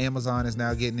Amazon is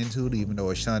now getting into, even though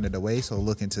it's shunned it away. So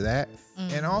look into that.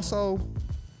 And also,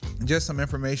 just some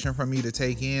information from me to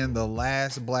take in. The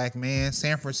Last Black Man,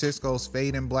 San Francisco's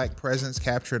fading black presence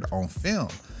captured on film.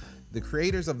 The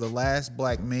creators of The Last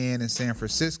Black Man in San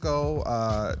Francisco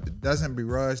doesn't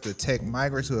begrudge the tech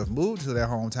migrants who have moved to their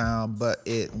hometown, but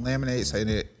it laminates and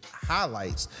it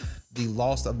highlights the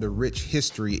loss of the rich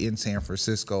history in San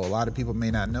Francisco. A lot of people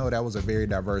may not know that was a very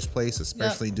diverse place,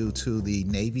 especially due to the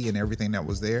Navy and everything that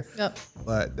was there.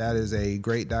 But that is a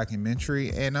great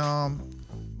documentary. And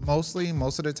most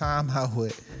of the time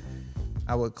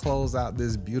I would close out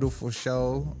this beautiful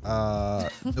show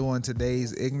doing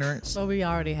today's ignorance. But we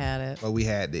already had it. But we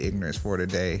had the ignorance for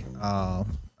today.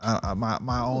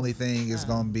 My only thing is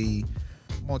going to be,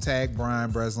 I'm going to tag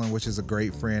Brian Breslin, which is a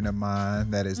great friend of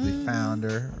mine. That is the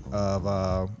founder of...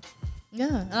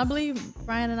 yeah, and I believe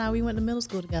Brian and we went to middle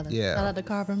school together. Yeah. Shout out to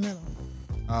Carver Middle.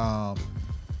 I'm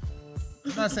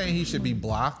not saying he should be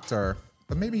blocked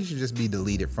but maybe he should just be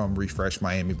deleted from Refresh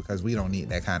Miami, because we don't need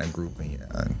that kind of grouping.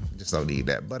 Just don't need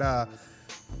that. But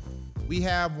we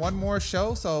have one more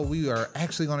show, so we are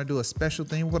actually going to do a special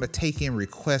thing. We're going to take in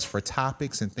requests for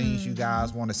topics and things you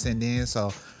guys want to send in.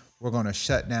 So we're going to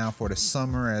shut down for the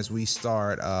summer as we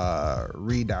start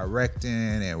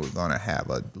redirecting, and we're going to have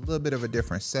a little bit of a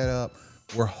different setup.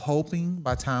 We're hoping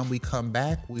by the time we come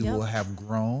back, we will have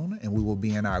grown and we will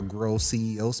be in our Grow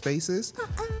CEO spaces.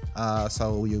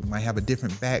 So you might have a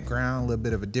different background, a little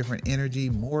bit of a different energy,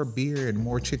 more beer and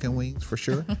more chicken wings for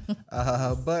sure.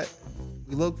 But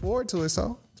we look forward to it.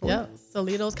 So, Toya. So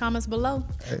leave those comments below.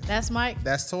 That's Mike.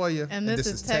 That's Toya. And this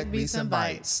is Tech Beats and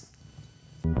Bites.